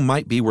 your home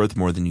might be worth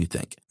more than you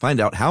think. Find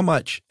out how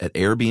much at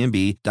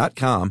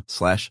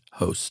airbnb.com/host.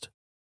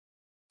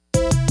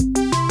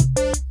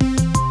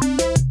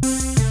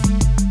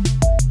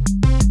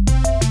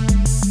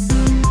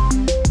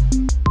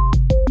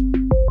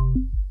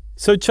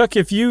 So, Chuck,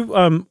 if you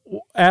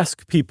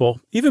ask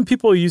people, even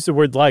people who use the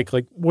word like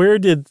where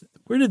did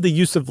the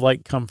use of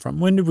like come from?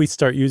 When did we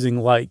start using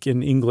like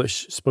in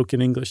English,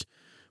 spoken English?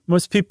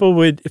 Most people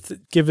would, if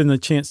given the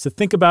chance to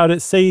think about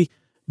it, say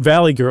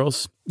Valley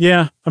Girls.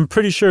 Yeah, I'm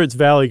pretty sure it's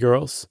Valley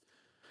Girls.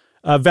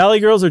 Valley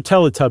Girls or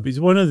Teletubbies,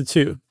 one of the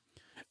two.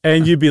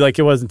 And you'd be like,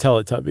 it wasn't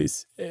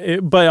Teletubbies.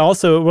 But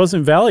also, it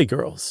wasn't Valley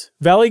Girls.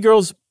 Valley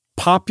Girls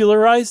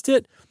popularized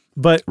it,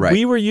 but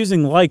we were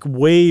using like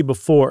way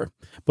before.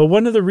 But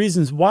one of the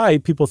reasons why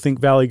people think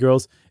Valley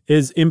Girls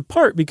is in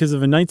part because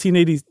of a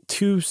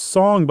 1982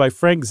 song by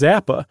Frank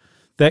Zappa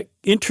that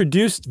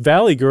introduced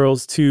Valley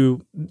Girls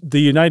to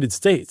the United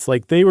States.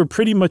 Like, they were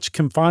pretty much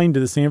confined to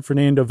the San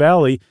Fernando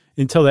Valley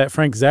until that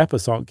Frank Zappa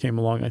song came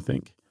along, I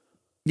think.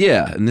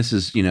 Yeah, and this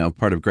is,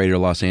 part of Greater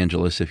Los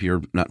Angeles, if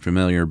you're not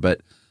familiar. But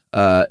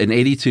in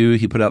 82,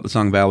 he put out the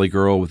song Valley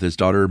Girl with his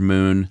daughter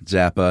Moon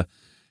Zappa,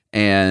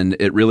 and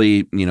it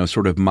really,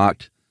 sort of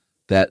mocked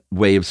that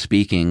way of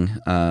speaking.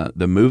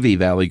 The movie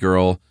Valley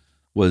Girl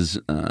was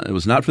it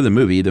was not for the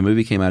movie. The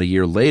movie came out a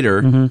year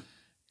later,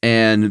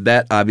 and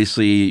that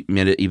obviously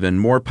made it even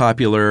more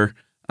popular.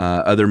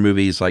 Other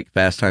movies like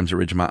Fast Times at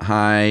Ridgemont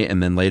High,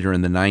 and then later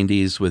in the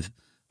 90s with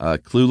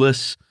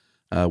Clueless,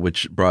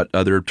 which brought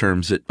other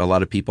terms that a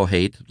lot of people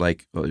hate,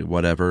 like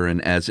whatever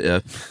and as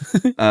if.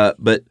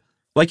 But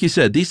like you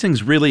said, these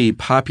things really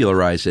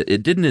popularize it.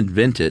 It didn't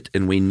invent it,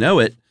 and we know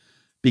it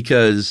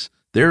because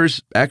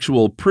there's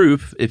actual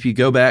proof if you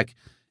go back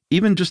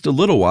even just a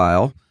little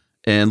while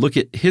and look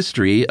at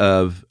history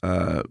of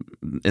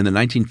in the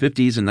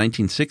 1950s and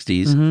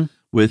 1960s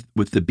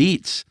with the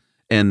beats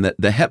and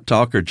the hep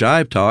talk or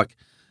jive talk,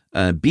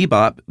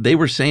 bebop, they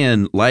were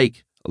saying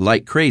like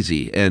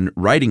crazy and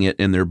writing it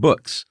in their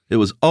books. It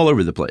was all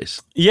over the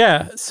place.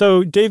 Yeah.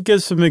 So Dave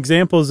gives some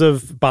examples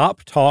of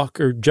bop talk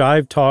or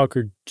jive talk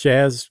or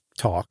jazz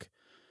talk.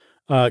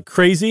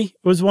 Crazy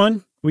was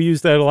one. We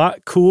use that a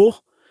lot.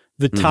 Cool.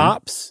 The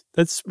Tops.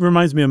 That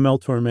reminds me of Mel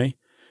Torme.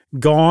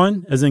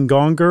 Gone, as in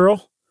Gone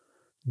Girl.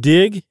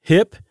 Dig,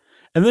 hip.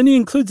 And then he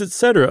includes et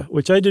cetera,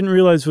 which I didn't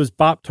realize was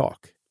bop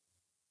talk.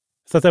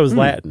 I thought that was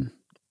Latin.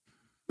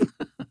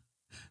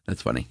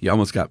 That's funny. You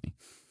almost got me.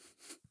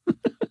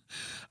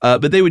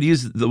 But they would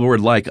use the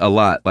word like a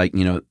lot. Like,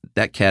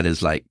 that cat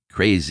is like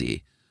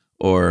crazy.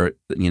 Or,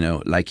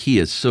 like he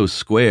is so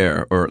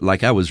square. Or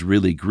like I was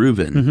really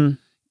grooving.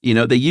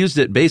 They used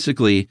it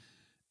basically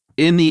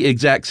in the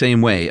exact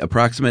same way.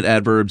 Approximate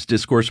adverbs,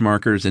 discourse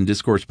markers, and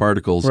discourse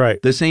particles. Right.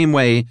 The same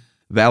way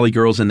Valley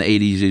Girls in the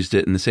 80s used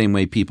it, and the same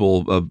way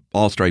people of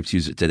all stripes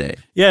use it today.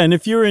 Yeah, and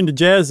if you were into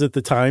jazz at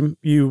the time,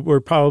 you were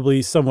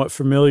probably somewhat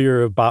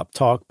familiar with bop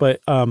talk, but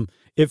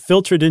it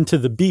filtered into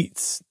the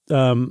Beats,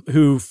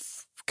 who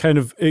kind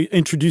of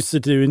introduced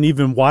it to an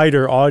even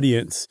wider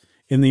audience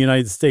in the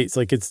United States.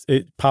 Like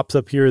it pops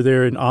up here or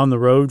there in On the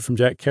Road from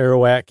Jack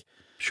Kerouac.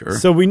 Sure.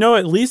 So we know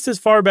at least as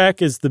far back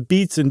as the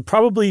Beats, and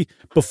probably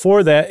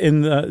before that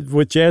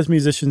with jazz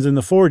musicians in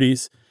the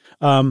 40s,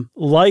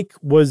 like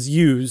was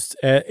used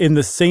in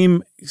the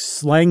same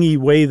slangy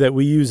way that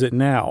we use it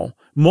now,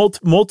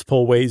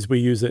 multiple ways we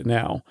use it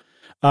now.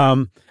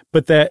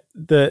 But that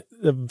the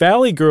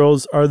Valley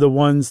Girls are the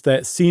ones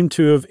that seem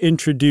to have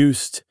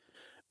introduced,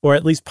 or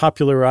at least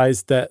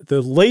popularized, that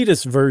the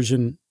latest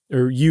version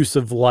or use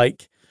of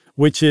like,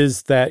 which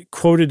is that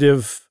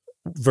quotative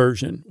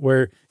version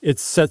where it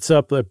sets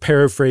up a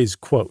paraphrase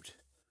quote.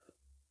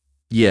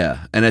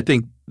 Yeah, and I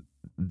think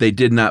they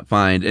did not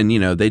find, and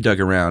they dug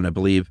around. I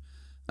believe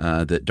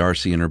that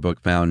Darcy in her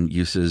book found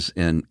uses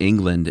in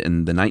England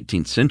in the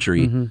 19th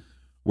century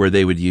where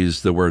they would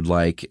use the word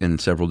like in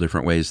several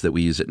different ways that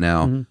we use it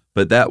now.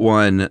 But that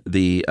one,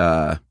 the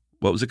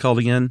what was it called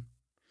again?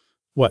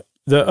 What?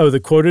 The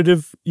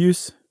quotative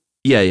use?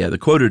 Yeah, the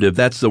quotative.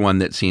 That's the one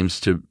that seems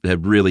to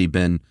have really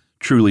been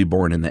truly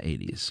born in the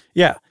 80s.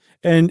 Yeah.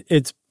 And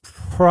it's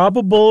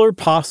probable or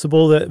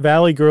possible that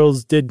Valley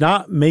Girls did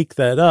not make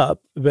that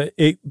up, but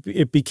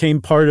it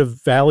became part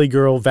of Valley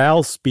Girl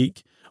Val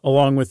speak,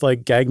 along with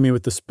like Gag Me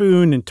with the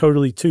Spoon and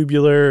Totally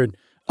Tubular. And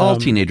all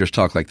teenagers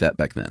talk like that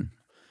back then.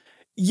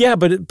 Yeah,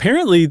 but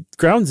apparently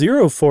ground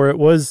zero for it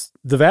was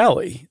the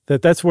Valley,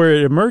 that's where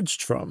it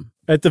emerged from.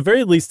 At the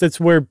very least, that's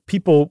where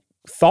people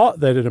thought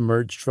that it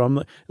emerged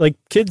from. Like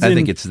I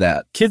think it's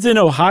that. Kids in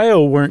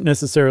Ohio weren't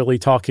necessarily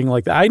talking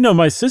like that. I know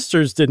my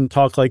sisters didn't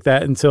talk like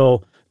that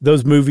until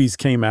those movies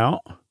came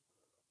out.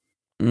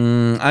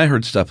 I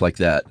heard stuff like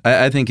that.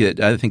 I think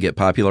it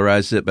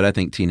popularized it, but I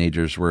think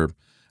teenagers were,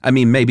 I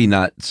mean, maybe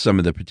not some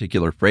of the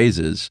particular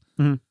phrases,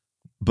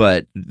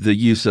 but the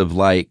use of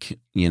like,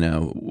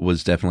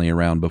 was definitely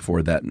around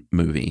before that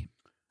movie.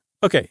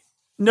 Okay.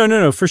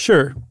 No, for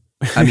sure.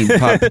 I mean,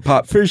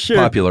 for sure.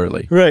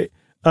 Popularly. Right.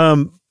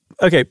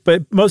 Okay,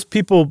 but most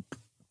people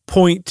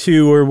point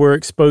to or were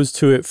exposed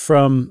to it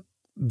from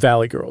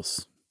Valley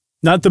Girls.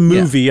 Not the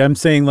movie. Yeah. I'm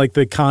saying like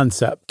the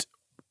concept,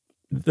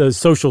 the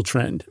social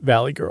trend,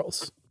 Valley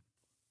Girls.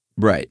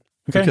 Right.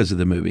 Okay. Because of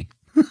the movie.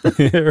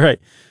 Right.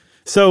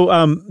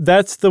 So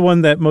that's the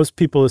one that most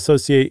people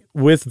associate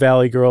with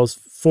Valley Girls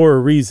for a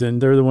reason.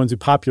 They're the ones who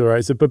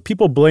popularize it. But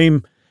people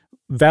blame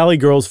Valley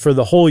Girls for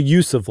the whole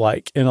use of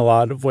like in a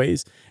lot of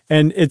ways.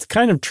 And it's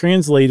kind of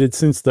translated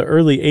since the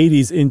early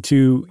 80s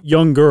into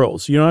young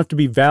girls. You don't have to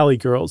be Valley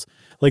Girls.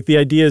 Like the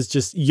idea is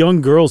just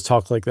young girls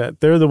talk like that.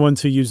 They're the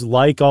ones who use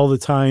like all the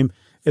time.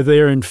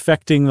 They're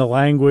infecting the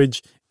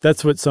language.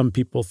 That's what some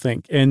people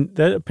think. And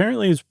that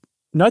apparently is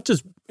not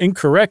just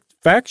incorrect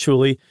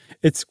factually,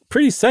 it's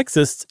pretty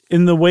sexist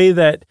in the way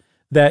that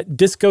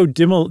Disco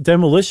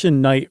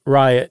Demolition Night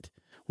riot,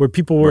 where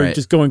people were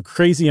just going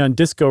crazy on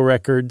disco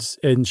records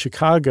in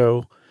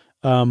Chicago,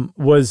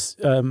 was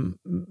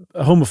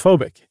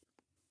homophobic.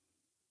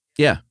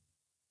 Yeah.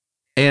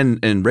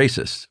 And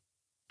racist.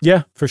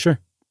 Yeah, for sure.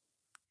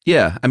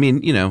 Yeah. I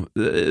mean,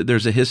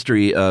 there's a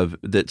history of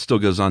that still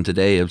goes on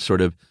today of sort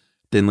of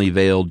thinly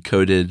veiled,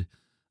 coded,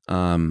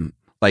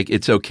 like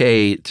it's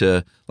okay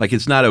to, like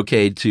it's not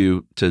okay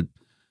to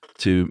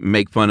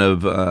make fun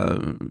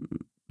of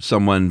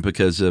someone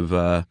because of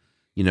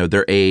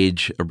their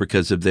age or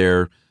because of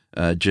their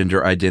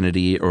gender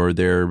identity or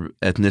their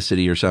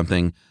ethnicity or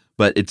something.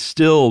 But it's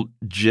still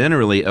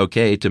generally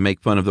okay to make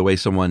fun of the way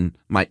someone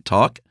might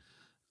talk.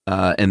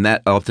 And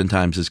that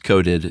oftentimes is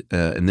coded,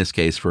 in this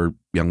case, for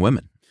young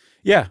women.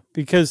 Yeah,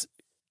 because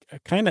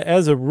kind of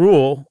as a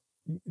rule,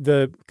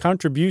 the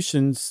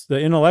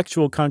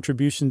intellectual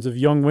contributions of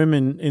young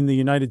women in the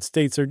United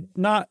States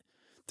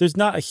there's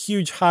not a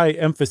huge high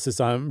emphasis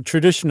on them.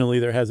 Traditionally,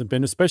 there hasn't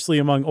been, especially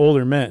among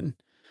older men.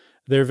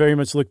 They're very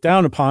much looked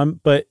down upon.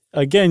 But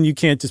again, you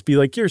can't just be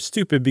like, you're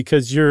stupid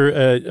because you're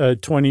a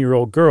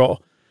 20-year-old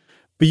girl.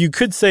 But you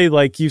could say,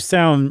 like, you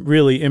sound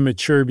really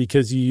immature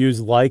because you use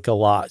like a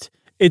lot.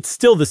 It's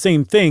still the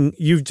same thing.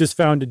 You've just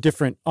found a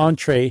different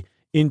entree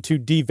into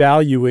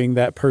devaluing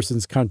that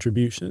person's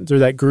contributions or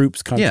that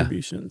group's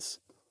contributions.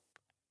 Yeah.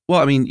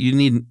 Well, I mean, you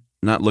need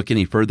not look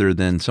any further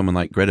than someone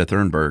like Greta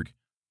Thunberg.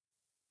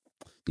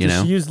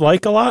 Does she use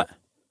like a lot?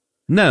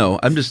 No,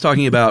 I'm just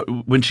talking about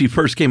when she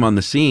first came on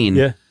the scene.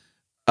 Yeah.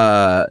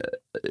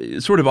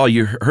 Sort of all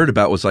you heard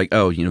about was like,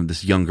 oh,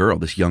 this young girl.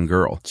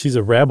 She's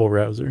a rabble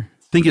rouser.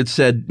 I think it's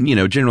said,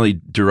 generally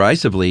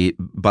derisively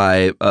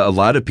by a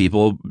lot of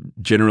people,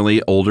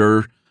 generally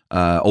older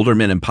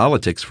men in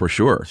politics for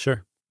sure.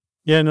 Sure.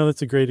 Yeah, no,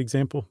 that's a great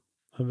example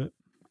of it.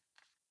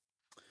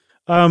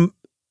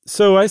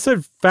 So I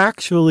said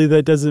factually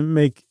that doesn't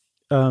make,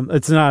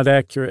 it's not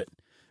accurate.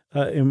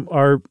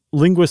 Our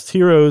linguist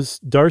heroes,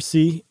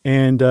 Darcy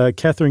and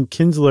Catherine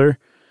Kinsler,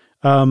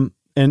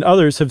 and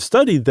others have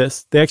studied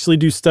this. They actually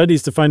do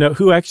studies to find out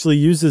who actually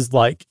uses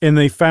like, and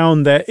they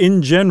found that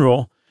in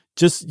general,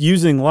 just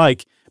using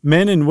like,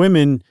 men and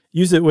women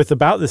use it with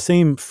about the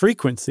same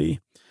frequency.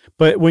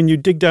 But when you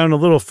dig down a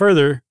little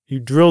further, you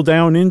drill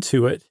down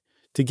into it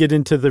to get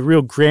into the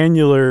real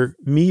granular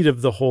meat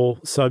of the whole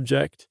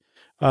subject.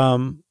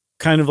 Kind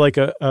of like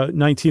a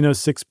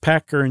 1906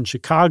 Packer in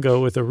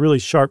Chicago with a really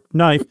sharp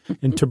knife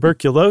and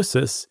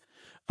tuberculosis.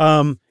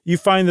 You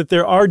find that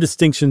there are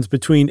distinctions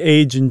between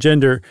age and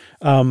gender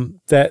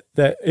that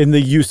in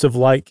the use of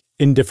like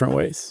in different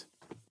ways.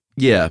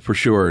 Yeah, for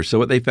sure. So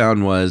what they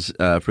found was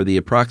for the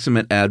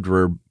approximate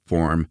adverb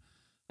form,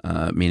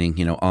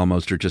 meaning,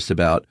 almost or just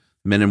about,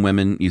 men and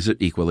women use it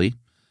equally.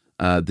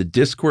 The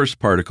discourse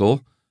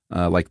particle,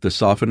 like the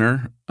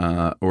softener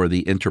or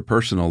the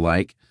interpersonal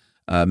like,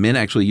 men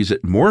actually use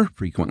it more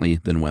frequently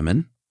than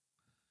women.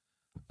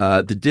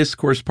 The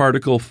discourse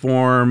particle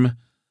form,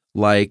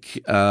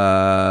 like,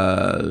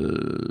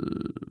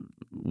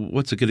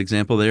 what's a good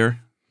example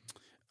there?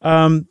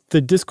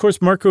 The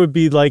discourse marker would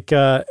be like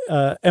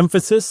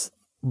emphasis,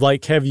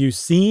 like have you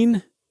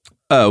seen?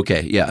 Oh,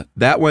 okay. Yeah.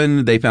 That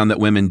one, they found that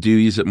women do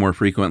use it more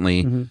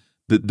frequently. Mm-hmm.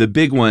 The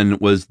big one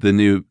was the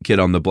new kid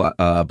on the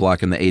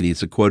block in the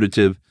 80s, a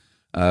quotative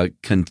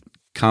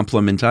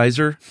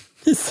complementizer.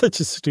 It's such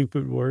a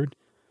stupid word.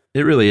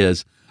 It really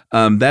is.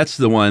 That's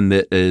the one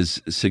that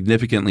is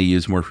significantly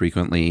used more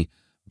frequently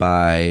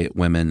by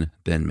women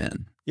than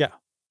men. Yeah.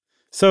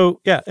 So,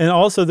 yeah. And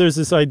also there's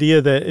this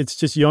idea that it's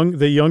just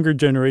the younger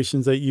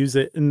generations that use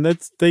it. And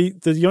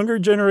the younger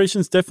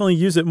generations definitely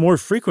use it more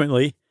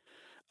frequently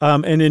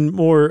and in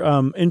more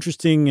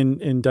interesting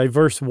and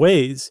diverse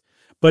ways.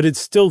 But it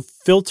still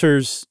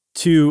filters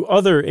to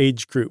other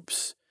age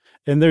groups.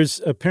 And there's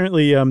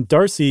apparently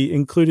Darcy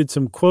included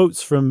some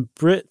quotes from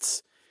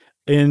Brits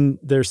in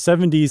their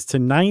 70s to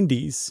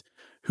 90s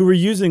who were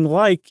using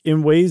like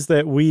in ways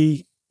that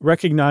we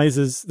recognize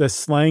as the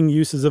slang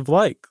uses of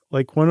like.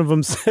 Like one of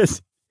them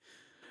says,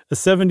 a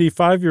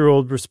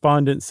 75-year-old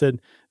respondent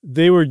said,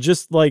 they were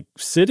just like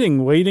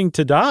sitting, waiting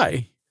to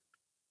die.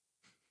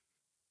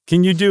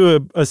 Can you do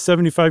a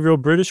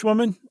 75-year-old British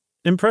woman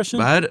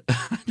impression? I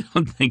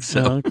don't think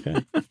so. Oh,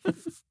 okay.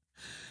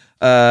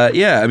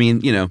 Yeah, I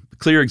mean,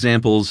 clear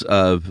examples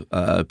of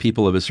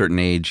people of a certain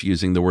age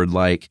using the word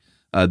like.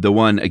 The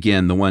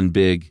one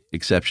big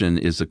exception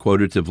is the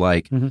quotative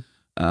like,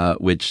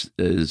 which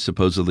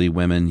supposedly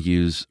women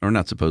use, or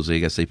not supposedly, I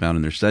guess they found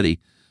in their study,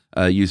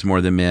 use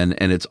more than men.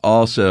 And it's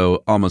also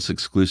almost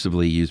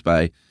exclusively used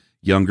by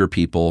younger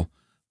people.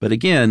 But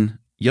again,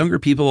 younger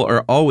people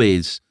are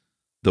always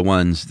the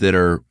ones that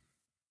are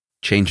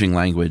changing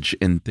language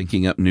and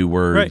thinking up new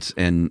words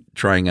and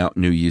trying out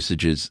new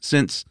usages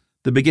since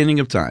the beginning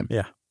of time.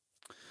 Yeah.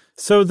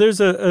 So there's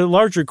a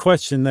larger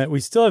question that we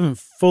still haven't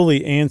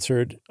fully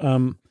answered.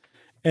 And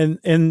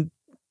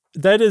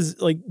that is,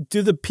 like,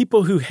 do the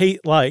people who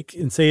hate like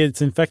and say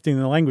it's infecting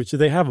the language, do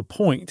they have a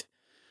point?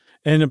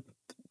 And it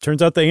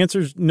turns out the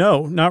answer is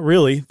no, not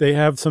really. They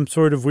have some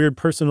sort of weird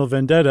personal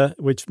vendetta,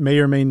 which may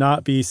or may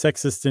not be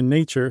sexist in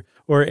nature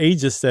or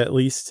ageist at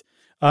least.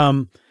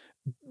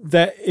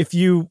 That if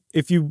you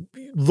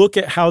look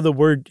at how the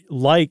word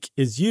like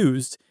is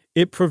used,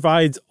 it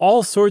provides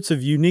all sorts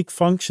of unique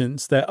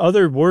functions that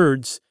other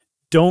words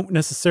don't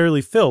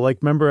necessarily fill. Like,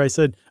 remember I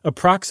said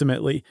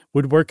approximately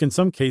would work in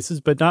some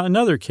cases, but not in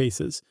other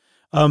cases.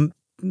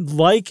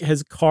 Like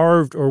has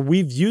carved, or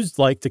we've used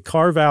like to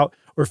carve out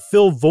or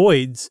fill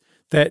voids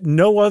that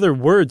no other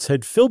words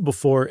had filled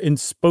before in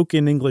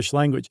spoken English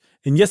language.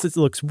 And yes, it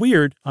looks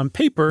weird on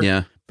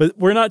paper, but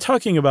we're not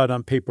talking about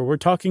on paper. We're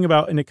talking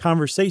about in a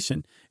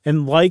conversation.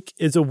 And like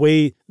is a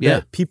way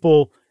that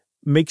people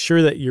make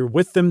sure that you're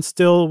with them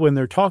still when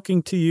they're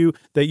talking to you,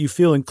 that you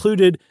feel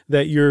included,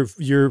 that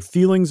your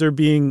feelings are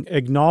being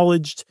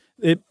acknowledged.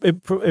 It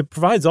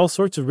provides all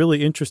sorts of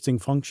really interesting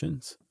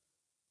functions.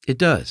 It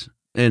does.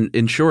 And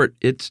in short,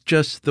 it's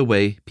just the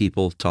way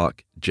people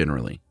talk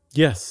generally.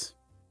 Yes,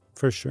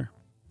 for sure.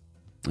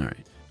 All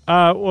right.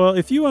 Well,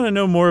 if you want to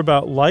know more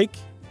about like,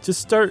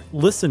 just start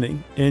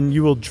listening and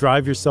you will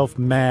drive yourself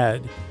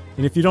mad.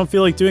 And if you don't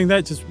feel like doing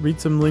that, just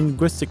read some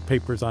linguistic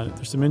papers on it.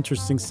 There's some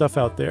interesting stuff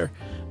out there.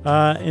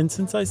 And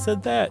since I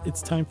said that,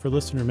 it's time for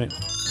listener mail.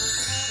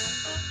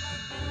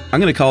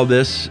 I'm going to call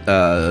this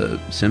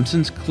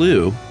Simpsons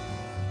Clue,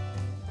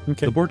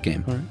 the board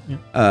game. All right,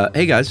 yeah.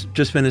 Hey, guys,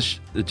 just finished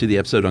to the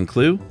episode on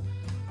Clue.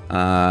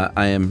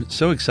 I am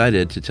so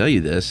excited to tell you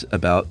this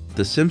about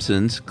the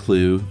Simpsons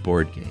Clue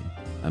board game.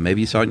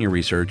 Maybe you saw it in your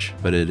research,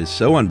 but it is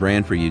so on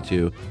brand for you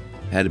two.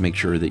 I had to make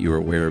sure that you were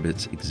aware of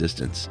its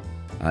existence.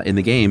 In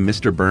the game,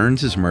 Mr.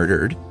 Burns is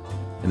murdered,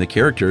 and the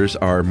characters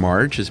are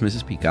Marge as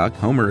Mrs. Peacock,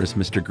 Homer as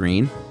Mr.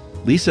 Green,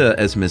 Lisa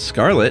as Miss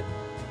Scarlet,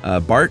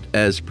 Bart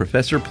as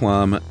Professor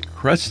Plum,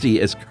 Krusty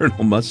as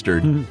Colonel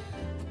Mustard,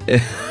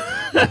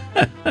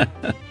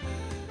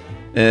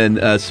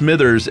 and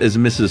Smithers as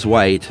Mrs.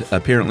 White.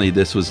 Apparently,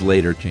 this was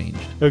later changed.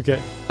 Okay.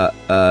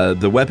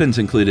 The weapons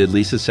included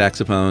Lisa's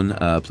saxophone,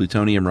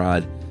 plutonium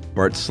rod,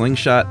 Bart's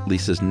slingshot,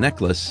 Lisa's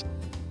necklace,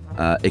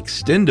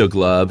 extendo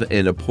glove,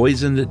 and a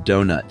poisoned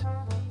donut.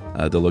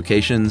 The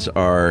locations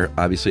are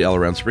obviously all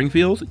around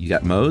Springfield. You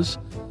got Moe's,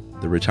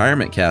 the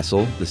retirement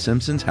castle, the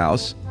Simpsons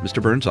house,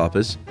 Mr. Burns'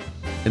 office,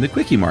 and the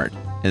Quickie Mart.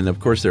 And of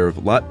course, there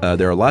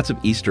are lots of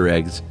Easter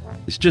eggs.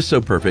 It's just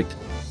so perfect.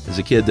 As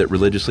a kid that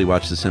religiously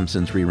watched the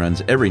Simpsons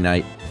reruns every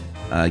night,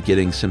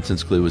 getting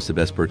Simpsons Clue was the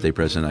best birthday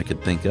present I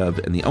could think of,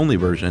 and the only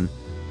version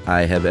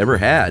I have ever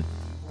had.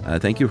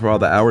 Thank you for all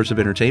the hours of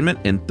entertainment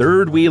and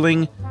third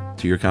wheeling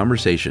to your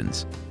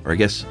conversations, or I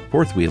guess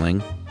fourth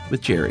wheeling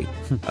with Jerry.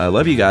 I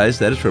love you guys.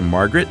 That is from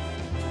Margaret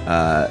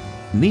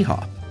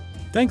Niehoff.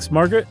 Thanks,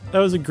 Margaret. That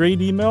was a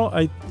great email.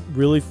 I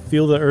really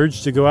feel the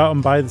urge to go out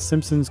and buy the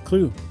Simpsons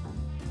Clue.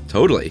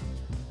 Totally.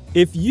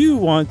 If you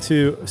want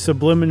to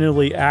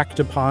subliminally act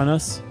upon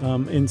us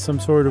in some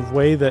sort of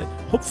way that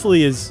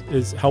hopefully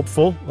is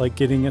helpful, like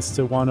getting us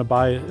to want to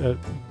buy a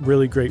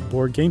really great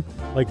board game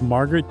like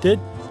Margaret did,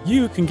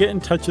 you can get in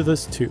touch with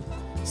us too.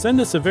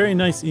 Send us a very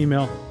nice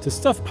email to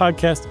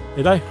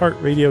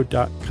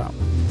stuffpodcast@iheartradio.com.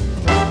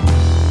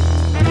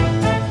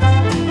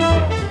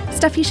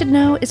 Stuff You Should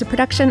Know is a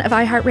production of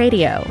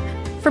iHeartRadio.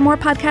 For more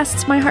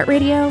podcasts from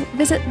iHeartRadio,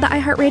 visit the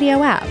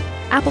iHeartRadio app,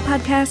 Apple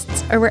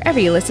Podcasts, or wherever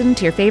you listen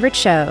to your favorite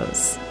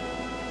shows.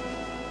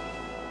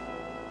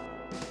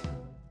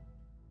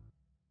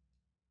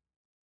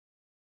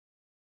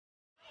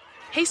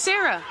 Hey,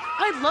 Sarah,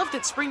 I love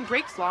that spring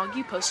break vlog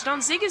you posted on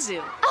Zigazoo.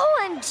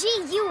 OMG,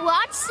 you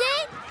watched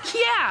it?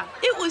 Yeah,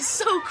 it was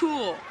so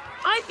cool.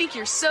 I think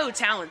you're so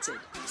talented.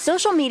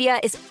 Social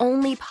media is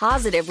only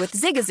positive with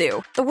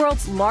Zigazoo, the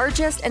world's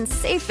largest and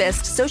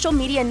safest social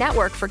media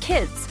network for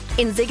kids.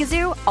 In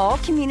Zigazoo, all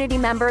community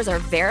members are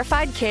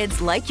verified kids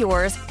like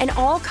yours, and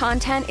all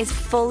content is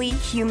fully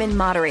human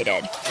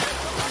moderated.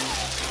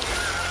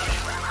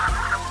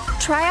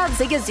 Try out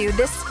Zigazoo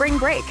this spring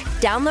break.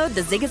 Download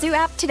the Zigazoo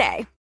app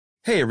today.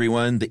 Hey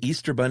everyone, the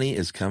Easter Bunny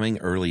is coming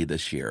early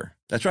this year.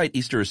 That's right,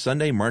 Easter is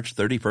Sunday, March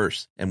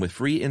 31st. And with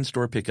free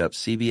in-store pickup,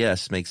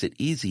 CVS makes it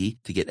easy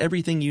to get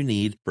everything you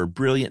need for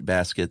brilliant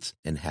baskets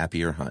and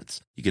happier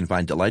hunts. You can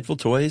find delightful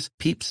toys,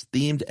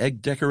 Peeps-themed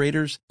egg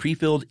decorators,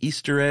 pre-filled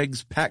Easter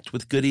eggs packed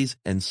with goodies,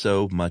 and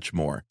so much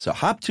more. So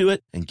hop to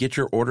it and get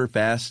your order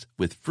fast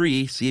with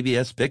free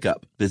CVS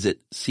pickup. Visit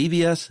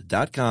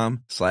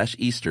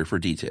cvs.com/Easter for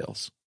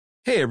details.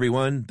 Hey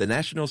everyone, the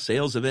national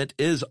sales event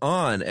is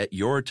on at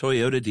your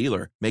Toyota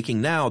dealer, making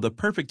now the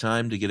perfect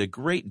time to get a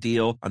great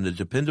deal on a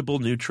dependable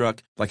new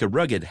truck like a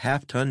rugged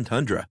half-ton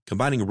Tundra,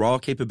 combining raw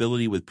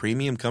capability with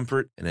premium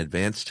comfort and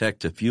advanced tech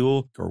to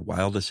fuel your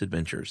wildest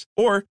adventures.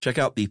 Or check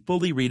out the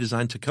fully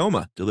redesigned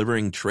Tacoma,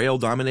 delivering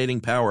trail-dominating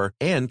power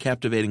and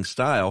captivating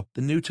style.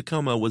 The new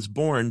Tacoma was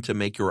born to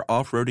make your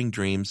off-roading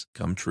dreams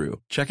come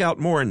true. Check out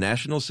more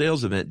national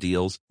sales event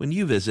deals when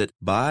you visit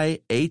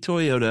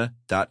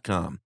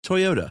buyatoyota.com.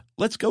 Toyota,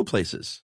 let's go places.